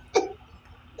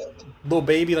Lil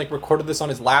Baby like recorded this on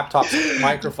his laptop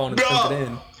microphone and sent it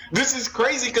in? This is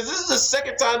crazy because this is the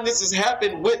second time this has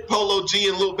happened with Polo G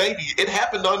and Lil Baby. It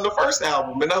happened on the first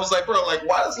album, and I was like, bro, like,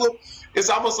 why does Lil? It's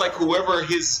almost like whoever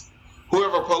his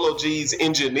whoever Polo G's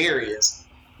engineer is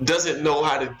doesn't know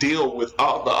how to deal with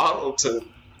all the auto tune.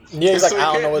 Yeah, he's like,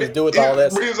 I don't know what to do with all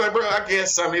this. He was like, bro, I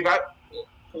guess, I mean,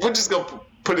 we're just going to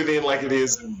put it in like it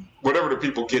is, and whatever the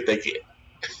people get, they get.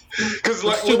 Because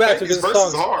like, too bad because the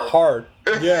song's hard.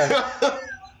 Yeah.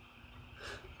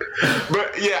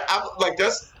 But yeah, I'm like,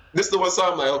 this is the one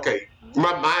song I'm like, okay.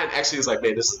 My mind actually is like,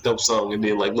 man, this is a dope song. And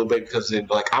then like Lil Baby comes in,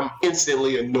 like I'm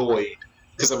instantly annoyed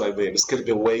because I'm like, man, this could have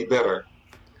been way better.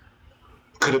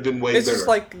 Could have been way better. Just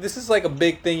like, this is like a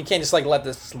big thing. You can't just like let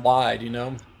this slide, you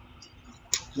know?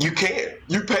 You can't.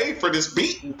 You paid for this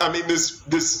beat. I mean, this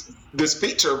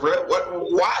feature, bro.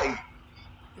 Why?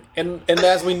 And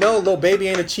as we know, Lil Baby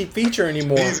ain't a cheap feature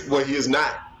anymore. He is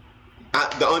not.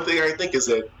 The only thing I think is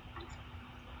that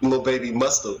Lil Baby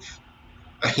must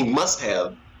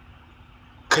have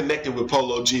connected with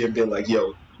Polo G and been like,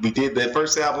 yo, we did that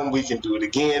first album, we can do it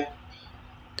again.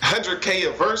 100K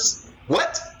a verse?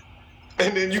 What?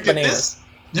 And then you get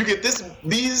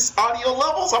these audio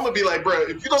levels? I'm gonna be like, bro,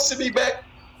 if you don't send me back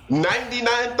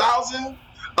 99,000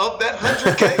 of that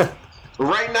 100K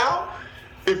right now,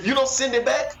 if you don't send it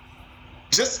back,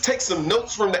 just take some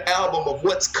notes from the album of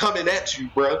what's coming at you,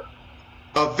 bro.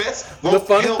 A vest won't The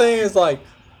funny help. thing is like,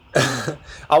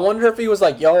 I wonder if he was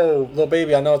like, yo, Lil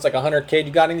Baby, I know it's like 100K.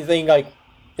 You got anything like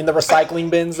in the recycling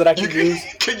bins that I can use?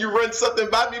 Can you run something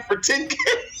by me for 10K?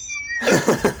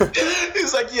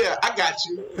 He's like, yeah, I got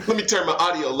you. Let me turn my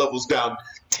audio levels down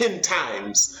 10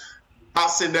 times. I'll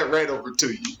send that right over to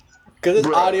you. Because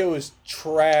this audio is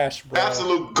trash, bro.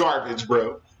 Absolute garbage,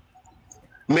 bro.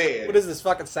 Man. What is this,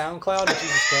 fucking SoundCloud?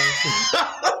 Jesus Christ.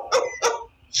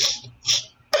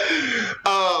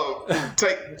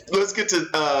 Let's get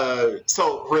to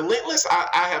so Relentless.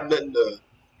 I have nothing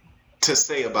to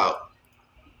say about.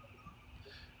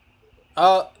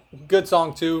 Good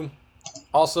song too.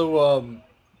 Also,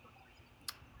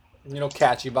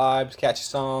 catchy vibes, catchy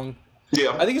song.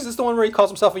 Yeah. I think is this the one where he calls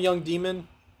himself a young demon?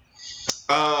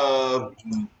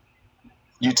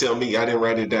 You tell me. I didn't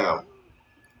write it down.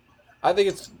 I think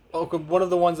it's one of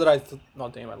the ones that I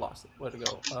lost it. Where'd it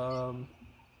go?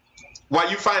 While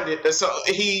you find it, so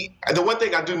the one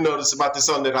thing I do notice about this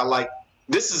song that I like,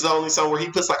 this is the only song where he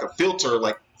puts like a filter,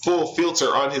 like full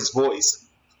filter on his voice.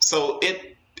 So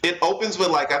it opens with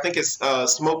like, I think it's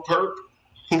Smoke Perp.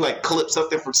 He like clips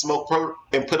something from Smoke Perp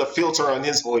and put a filter on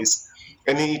his voice.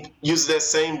 And he uses that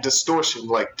same distortion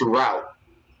like throughout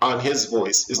on his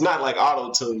voice. It's not like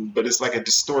auto-tune, but it's like a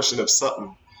distortion of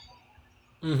something.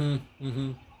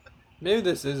 Maybe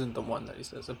this isn't the one that he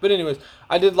says it. But anyways,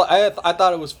 I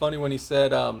thought it was funny when he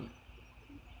said,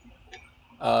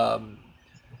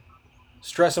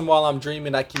 stressing while I'm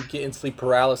dreaming, I keep getting sleep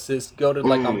paralysis. Go to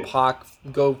like I'm Pac,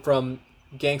 go from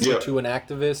gangster to an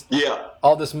activist. Yeah.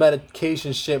 All this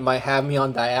medication shit might have me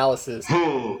on dialysis.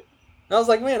 And I was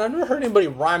like, man, I've never heard anybody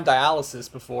rhyme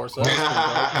dialysis before. So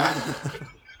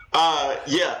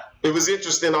yeah, it was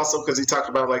interesting also because he talked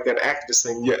about like that activist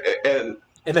thing. Yeah, and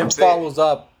then follows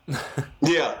up.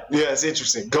 yeah, it's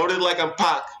interesting. Go to like I'm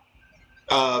Pac,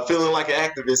 feeling like an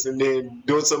activist, and then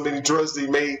doing so many drugs that he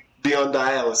may be on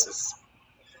dialysis.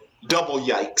 Double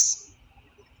yikes.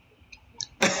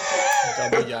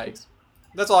 Double yikes.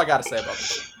 That's all I got to say about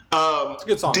this. It's a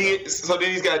good song. So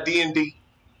then he's got D&D.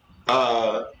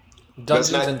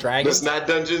 Dungeons and Dragons? That's not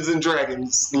Dungeons and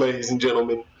Dragons, ladies and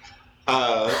gentlemen.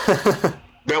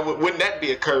 Wouldn't that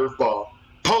be a curveball?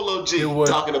 Polo G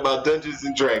talking about Dungeons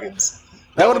and Dragons.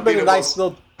 That would have been a nice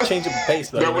little change of pace,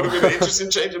 though. That would have been an interesting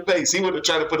change of pace. He would have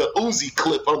tried to put an Uzi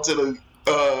clip onto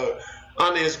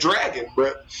his dragon,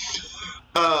 bro.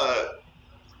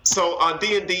 So on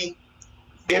D&D,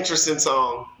 interesting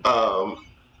song.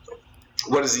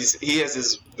 What is he? He has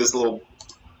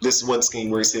this one scheme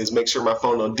where he says, "Make sure my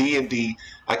phone on D&D.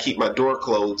 I keep my door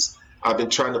closed. I've been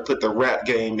trying to put the rap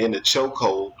game in the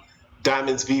chokehold.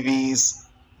 Diamonds, VVs,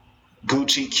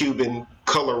 Gucci, Cuban,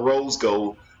 color rose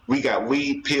gold. We got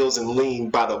weed, pills, and lean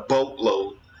by the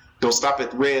boatload. Don't stop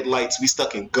at red lights. We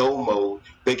stuck in go mode.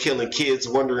 They killing kids,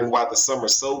 wondering why the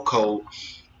summer's so cold.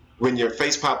 When your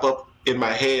face pop up in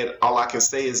my head, all I can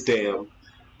say is damn.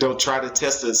 Don't try to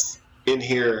test us in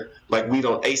here like we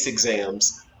don't ace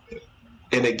exams."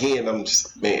 And again, I'm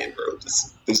just, man, bro,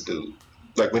 this dude.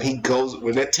 Like when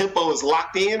that tempo is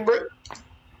locked in, bro.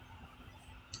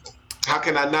 How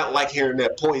can I not like hearing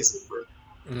that Poison, bro?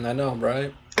 I know,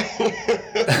 right?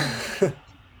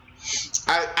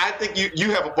 I think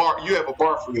you have a bar. You have a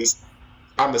bar for this.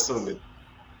 I'm assuming.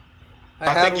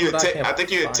 I think you had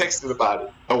texted about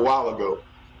it a while ago.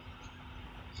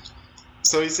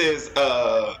 So he says,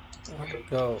 Where'd it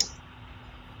go?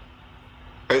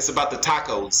 It's about the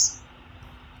tacos.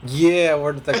 Yeah,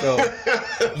 where did that go?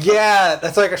 Yeah,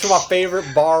 that's like actually my favorite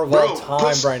bar of all Bro, time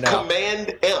push right now.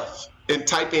 Command F and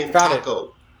type in Found it.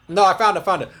 taco. No, I found it.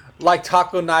 Found it. Like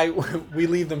taco night, we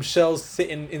leave them shells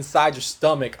sitting inside your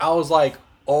stomach. I was like,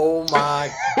 oh my,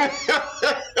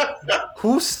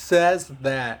 who says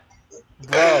that,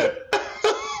 bro?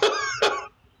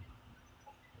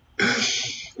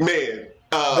 Man,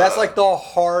 That's like the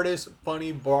hardest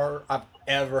funny bar I've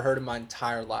ever heard in my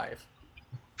entire life.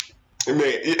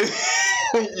 man,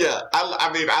 yeah.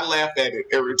 I mean, I laugh at it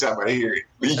every time I hear it.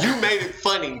 You made it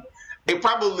funny. It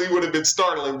probably would have been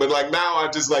startling, but like now I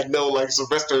just like know like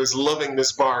Sylvester is loving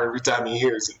this bar every time he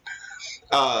hears it.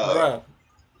 Bro.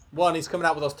 One, he's coming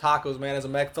out with those tacos, man. As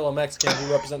a fellow Mexican,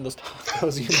 we represent those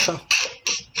tacos, you know.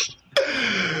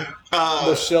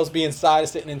 Those shells being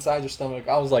sitting inside your stomach.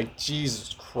 I was like,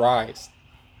 Jesus Christ.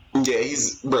 Yeah,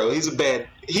 he's a bad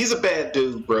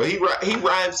dude, bro. He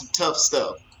rhymes some tough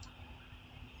stuff.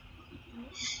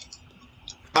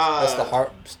 That's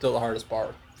still the hardest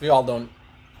part. If y'all don't,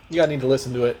 you gotta need to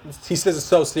listen to it. He says it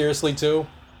so seriously too.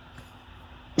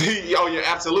 Oh yeah,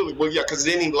 absolutely. Well, yeah, because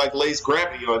then he like lays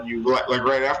gravity on you like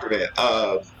right after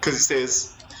that. Because he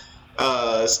says,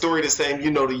 story the same,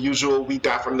 you know the usual. We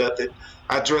die for nothing.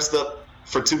 I dressed up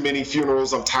for too many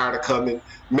funerals. I'm tired of coming.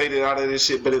 Made it out of this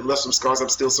shit, but it left some scars. I'm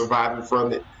still surviving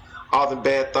from it. All the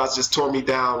bad thoughts just tore me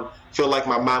down. Feel like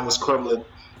my mind was crumbling.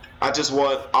 I just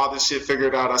want all this shit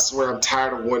figured out. I swear I'm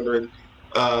tired of wondering.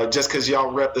 Just because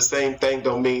y'all rep the same thing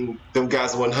don't mean them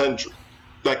guys 100.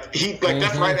 Like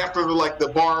that's right after like the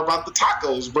bar about the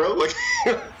tacos, bro. Like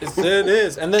it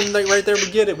is, and then like right there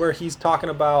we get it where he's talking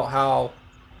about how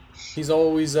he's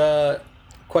always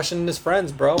questioning his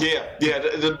friends, bro. Yeah.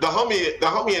 The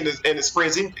homie and his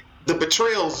friends. The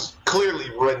betrayals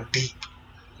clearly run deep.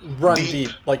 Run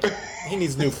deep. Like he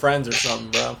needs new friends or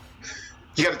something, bro.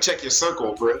 You got to check your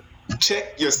circle, bro.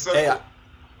 Check your circle. Hey,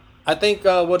 I think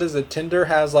what is it? Tinder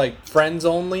has like friends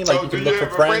only. Like you can look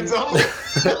for friends. Only?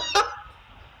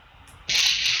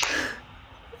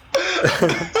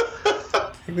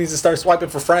 He needs to start swiping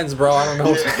for friends, bro. I don't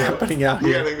know what's happening out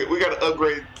here. We gotta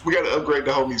upgrade. We gotta upgrade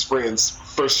the homies' friends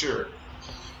for sure.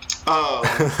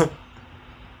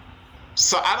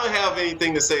 So I don't have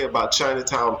anything to say about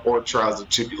Chinatown or Trials of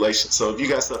Tribulation. So if you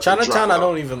got something, Chinatown,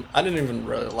 I didn't even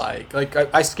really like. Like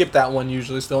I skip that one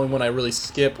usually. It's the only one I really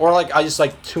skip, or like I just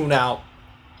like tune out.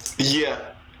 Yeah,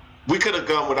 we could have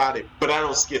gone without it, but I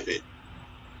don't skip it.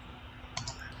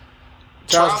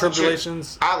 Trials of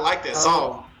Tribulations. I like that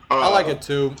song. I like it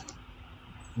too.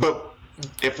 But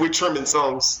if we're trimming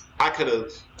songs, I could have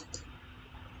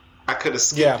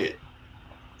skipped it.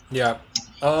 Yeah.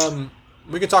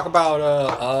 We could talk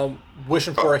about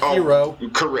Wishing for a Hero.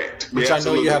 Correct. Which I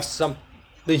know you have some.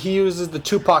 He uses the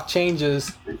Tupac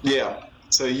changes. Yeah.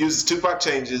 So he uses Tupac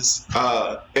changes,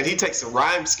 and he takes a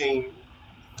rhyme scheme,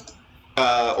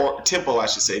 or tempo, I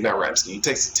should say, not rhyme scheme. He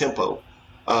takes the tempo,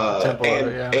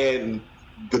 and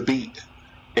the beat,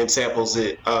 and samples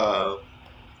it.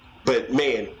 But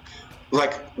man,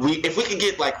 like if we could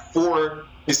get like 4.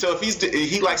 So if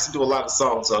he likes to do a lot of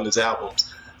songs on his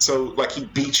albums. So like he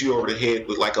beats you over the head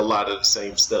with like a lot of the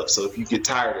same stuff. So if you get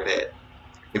tired of that,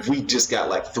 if we just got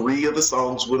like 3 of the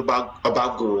songs with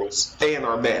about girls, and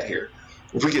our Matt here,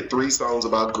 if we get 3 songs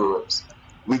about girls,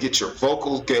 we get your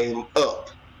vocal game up.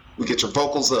 We get your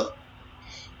vocals up,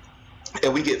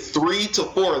 and we get 3 to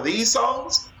 4 of these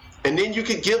songs, and then you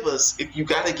could give us, if you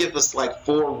got to give us like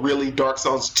 4 really dark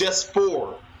songs, just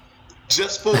 4.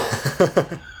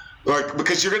 Like,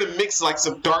 because you're gonna mix like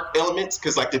some dark elements,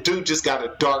 because like the dude just got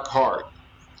a dark heart.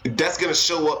 That's gonna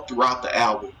show up throughout the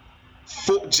album.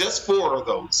 Just 4 of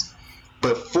those,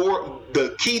 but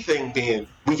the key thing being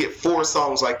we get 4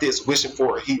 songs like this, Wishing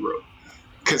for a Hero,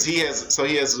 because he has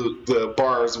the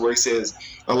bars where he says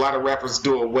a lot of rappers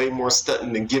doing way more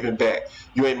stunting than giving back.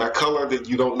 You ain't my color, that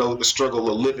you don't know the struggle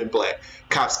of living black.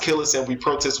 Cops kill us and we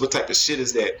protest. What type of shit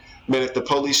is that? Man, if the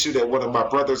police shoot at one of my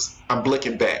brothers, I'm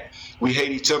blicking back. We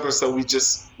hate each other, so we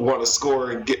just want to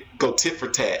score and go tit for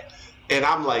tat. And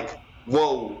I'm like,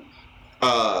 whoa,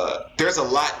 there's a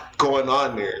lot going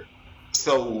on there.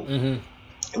 So,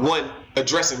 one,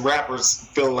 addressing rappers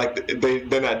feeling like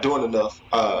they're not doing enough.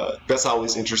 That's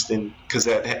always interesting, because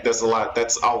that's a lot.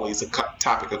 That's always a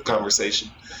topic of conversation.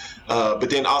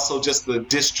 But then also just the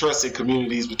distrust in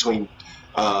communities between,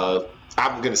 I'm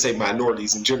going to say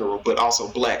minorities in general, but also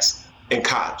blacks and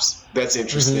cops. That's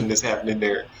interesting. That's happening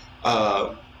there.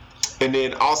 And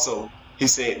then also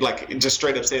he's saying, like, just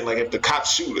straight up saying, like, if the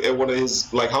cops shoot at one of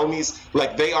his like homies,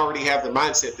 like they already have the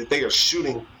mindset that they are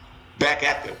shooting back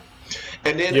at them.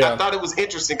 And then I thought it was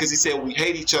interesting because he said we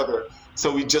hate each other,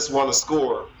 so we just want to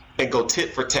score and go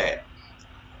tit for tat.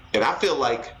 And I feel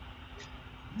like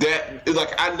that,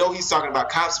 like, I know he's talking about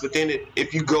cops, but then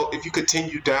if you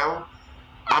continue down,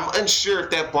 I'm unsure if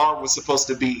that bar was supposed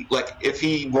to be like, if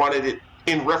he wanted it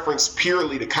in reference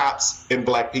purely to cops and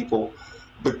black people,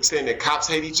 but saying that cops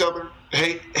hate each other,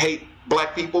 hate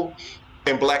black people,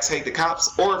 and blacks hate the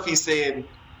cops, or if he's saying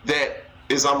that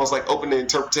is almost like open to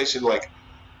interpretation, like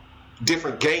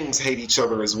different gangs hate each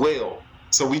other as well.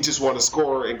 So we just want to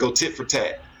score and go tit for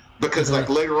tat. Because like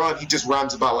later on, he just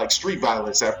rhymes about like street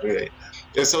violence after that.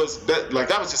 And so it's that, like,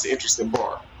 that was just an interesting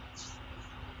bar.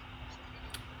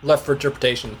 Left for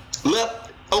interpretation.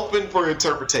 Left open for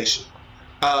interpretation.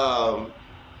 And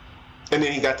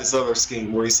then he got this other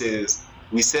scheme where he says,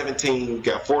 we 17,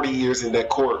 got 40 years in that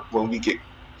court when we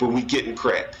getting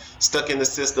cracked. Stuck in the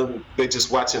system, they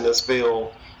just watching us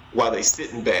fail while they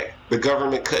sitting back. The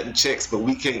government cutting checks, but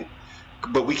we can't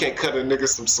cut a nigga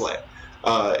some slack.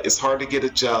 It's hard to get a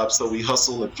job, so we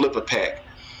hustle and flip a pack.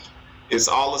 It's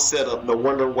all a setup, no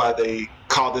wonder why they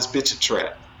call this bitch a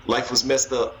trap. Life was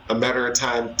messed up, a matter of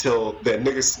time till that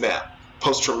nigga snap.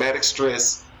 Post-traumatic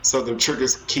stress, so them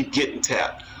triggers keep getting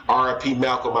tapped. R.I.P.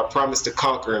 Malcolm, I promised to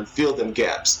conquer and fill them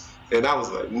gaps. And I was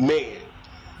like, man.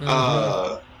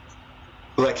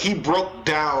 Like, he broke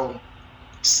down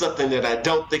something that I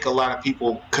don't think a lot of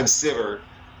people consider,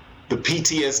 the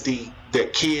PTSD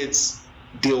that kids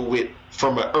deal with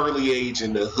from an early age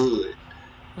in the hood.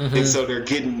 And so they're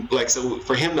getting, like, so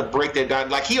for him to break that down,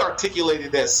 like, he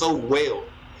articulated that so well.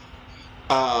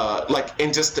 Like,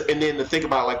 and then to think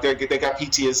about, like, they got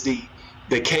PTSD,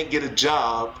 they can't get a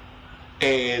job,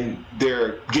 and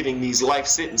they're getting these life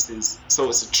sentences, so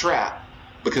it's a trap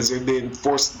because they're being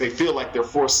forced. They feel like they're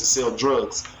forced to sell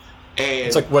drugs, and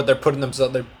it's like what they're putting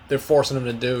themselves. They're forcing them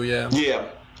to do. Yeah. Yeah,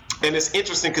 and it's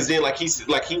interesting because then he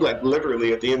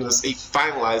literally at the end of this, he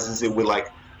finalizes it with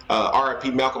like,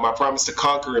 R.I.P. Malcolm, I promise to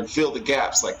conquer and fill the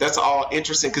gaps. Like, that's all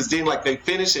interesting because then like they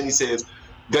finish and he says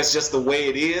that's just the way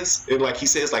it is, and like he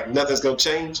says like nothing's gonna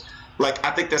change. Like,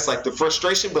 I think that's like the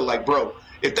frustration, but like, bro,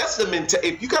 if that's the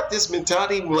if you got this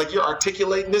mentality, like you're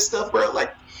articulating this stuff, bro,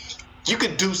 like you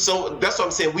could do so. That's what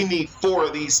I'm saying. We need 4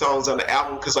 of these songs on the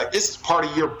album because like this is part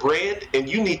of your brand, and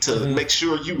you need to make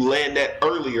sure you land that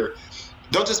earlier.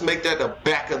 Don't just make that the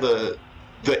back of the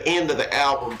end of the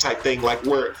album type thing, like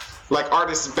where like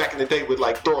artists back in the day would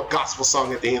like throw a gospel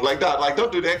song at the end. Like, no, like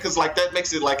don't do that because like that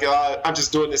makes it like I'm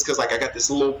just doing this because like I got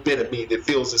this little bit of me that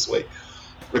feels this way.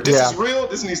 But this is real.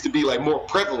 This needs to be like more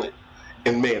prevalent.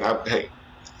 And man,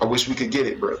 I wish we could get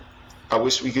it, bro. I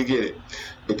wish we could get it.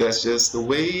 But that's just the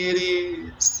way it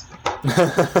is.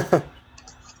 I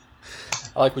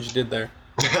like what you did there.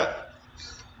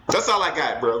 That's all I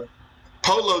got, bro.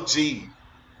 Polo G.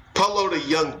 Polo the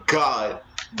young god.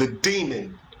 The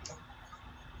demon.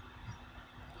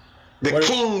 The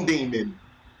king demon.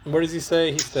 Where does he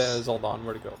say? He says, hold on,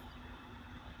 where'd it go?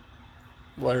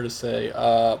 What did it say?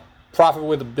 Profit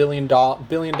with $1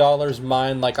 billion,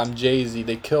 mine like I'm Jay-Z.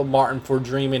 They killed Martin for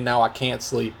dreaming, now I can't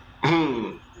sleep.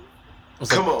 Come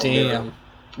like, on, damn. Man.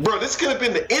 Bro, this could have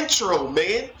been the intro,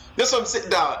 man. That's what I'm sitting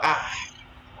down.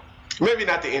 Maybe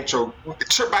not the intro.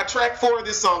 By track 4,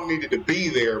 this song needed to be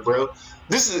there, bro.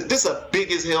 This is a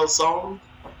big as hell song.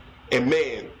 And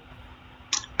man,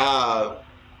 I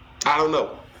don't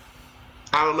know.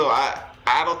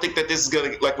 I don't think that this is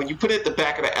gonna, like, when you put it at the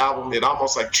back of the album, it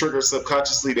almost like triggers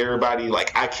subconsciously to everybody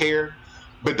like, I care,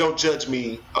 but don't judge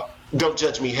me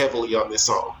heavily on this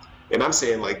song. And I'm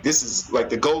saying like this is like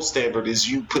the gold standard is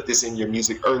you put this in your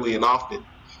music early and often.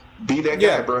 Be that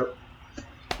guy, bro.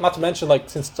 Not to mention, like,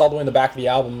 since it's all the way in the back of the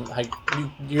album, like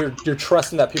you're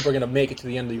trusting that people are gonna make it to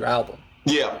the end of your album.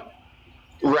 Yeah.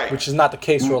 Right. Which is not the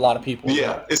case for a lot of people.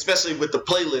 Yeah, right? Especially with the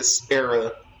playlist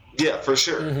era. Yeah, for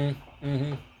sure.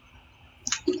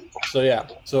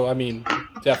 So I mean,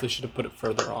 definitely should have put it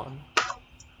further on.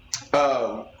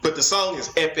 But the song is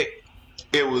epic.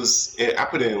 It was. I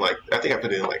put it in like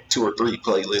 2 or 3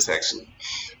 playlists actually.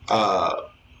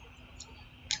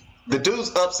 The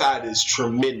dude's upside is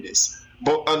tremendous.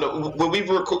 But when we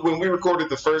recorded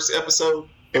the first episode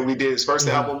and we did his first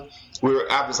album,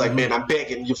 I was like, man, I'm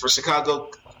begging you for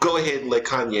Chicago, go ahead and let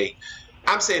Kanye.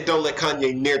 I'm saying don't let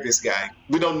Kanye near this guy.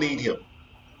 We don't need him.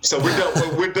 So we're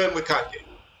done. We're done with Kanye.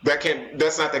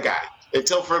 That's not the guy.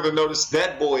 Until further notice,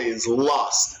 that boy is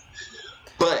lost.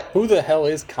 But who the hell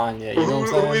is Kanye? You know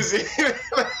what I'm saying? Who is he?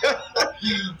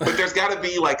 But there's got to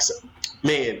be like,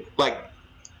 man, like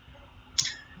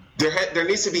there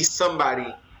needs to be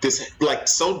somebody that's like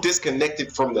so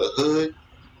disconnected from the hood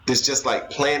that's just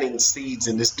like planting seeds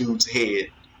in this dude's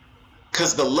head,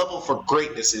 because the level for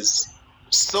greatness is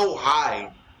so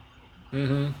high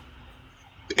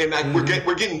and we're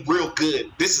getting real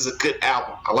good. This is a good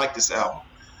album. I like this album,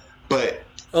 but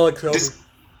this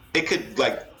it could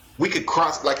we could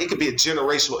cross it could be a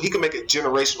generational. He could make a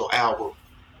generational album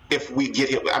if we get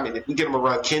him. I mean, if we get him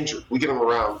around Kendrick, we get him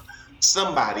around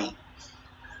somebody.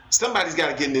 Somebody's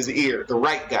got to get in his ear. The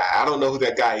right guy. I don't know who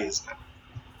that guy is.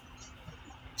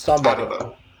 Somebody. I don't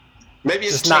know. Maybe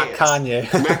it's Chance. Not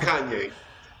Kanye. Not Kanye.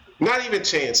 Not even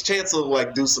Chance. Chance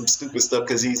will do some stupid stuff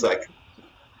because he's I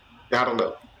don't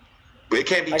know. But it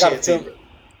can't be Chance either.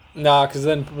 Nah, because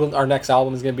then our next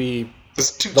album is gonna be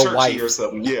it's too churchy wife. Or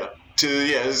something. Yeah.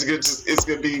 It's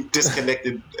gonna be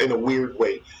disconnected in a weird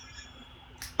way.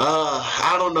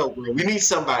 I don't know, bro. We need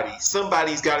somebody.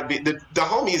 Somebody's got to be. The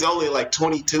homie's only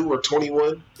 22 or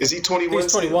 21. Is he 21?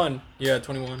 He's 21. Yeah,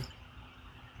 21.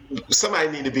 Somebody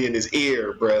need to be in his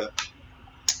ear, bro.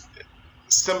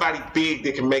 Somebody big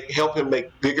that can help him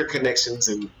make bigger connections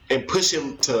and push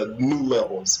him to new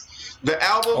levels. The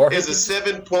album is a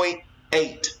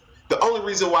 7.8. The only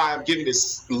reason why I'm giving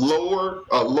this lower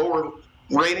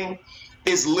rating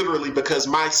is literally because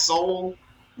my soul,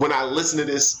 when I listen to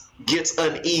this, gets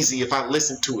uneasy if I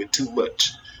listen to it too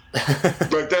much.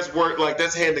 That's work.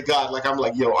 That's hand to God. I'm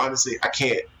yo, honestly, I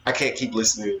can't keep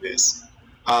listening to this.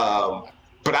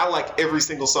 But I like every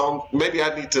single song. Maybe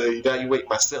I need to evaluate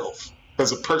myself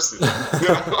as a person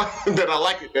that I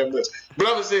like it that much. But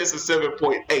I'm gonna say it's a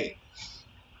 7.8.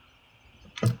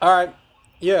 All right.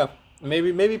 Yeah.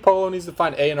 Maybe Polo needs to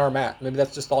find A&R Matt. Maybe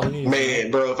that's just all he needs. Man,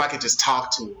 bro, if I could just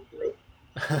talk to him, bro.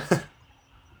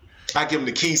 I give him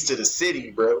the keys to the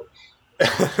city, bro.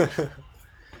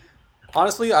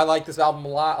 Honestly, I like this album a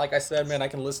lot. Like I said, man, I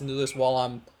can listen to this while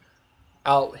I'm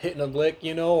out hitting a lick,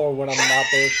 or when I'm out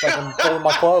there fucking pulling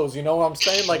my clothes. You know what I'm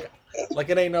saying? Like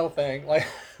it ain't no thing.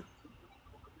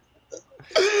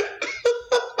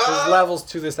 There's levels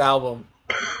to this album.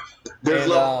 There's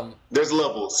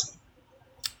levels.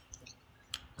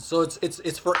 So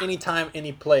it's for any time,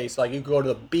 any place. You go to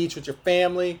the beach with your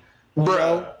family.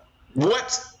 Bro,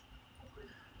 what?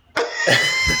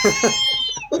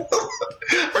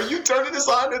 Are you turning this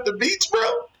on at the beach,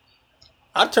 bro?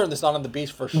 I've turned this on at the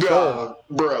beach for sure. Nah,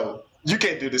 bro, you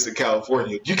can't do this in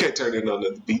California. You can't turn it on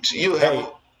at the beach.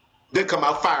 They'll come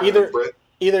out firing, bro.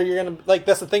 Either you're gonna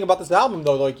that's the thing about this album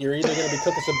though. You're either gonna be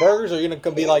cooking some burgers or you're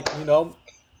gonna be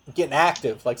getting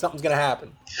active. Something's gonna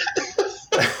happen.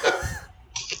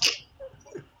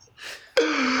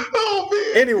 Oh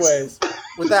man. Anyways,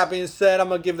 with that being said, I'm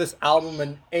gonna give this album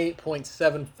an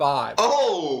 8.75.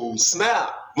 Oh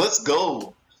snap! Let's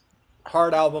go.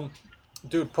 Hard album,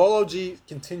 dude. Polo G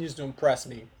continues to impress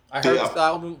me. I heard this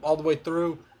album all the way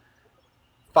through.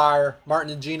 Fire.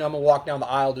 Martin and Gina, I'm gonna walk down the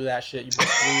aisle, do that shit. You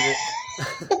best believe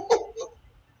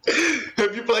it.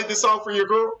 Have you played this song for your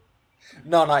girl?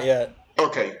 No, not yet.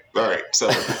 Okay, all right. So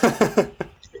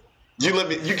you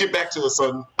get back to us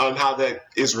on how that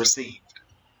is received.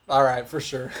 All right, for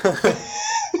sure.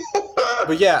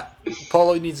 But yeah,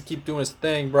 Polo needs to keep doing his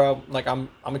thing, bro. I'm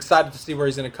excited to see where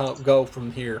he's gonna go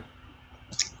from here.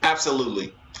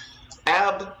 Absolutely.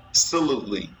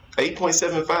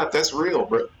 8.75. That's real,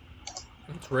 bro.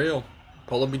 It's real.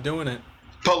 Polo be doing it.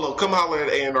 Polo, come holler at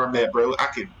A&R Matt, bro. I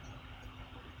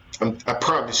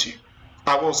promise you,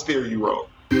 I won't steer you wrong.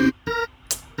 And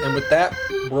with that,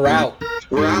 we're out.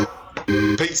 We're out.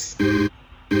 Peace.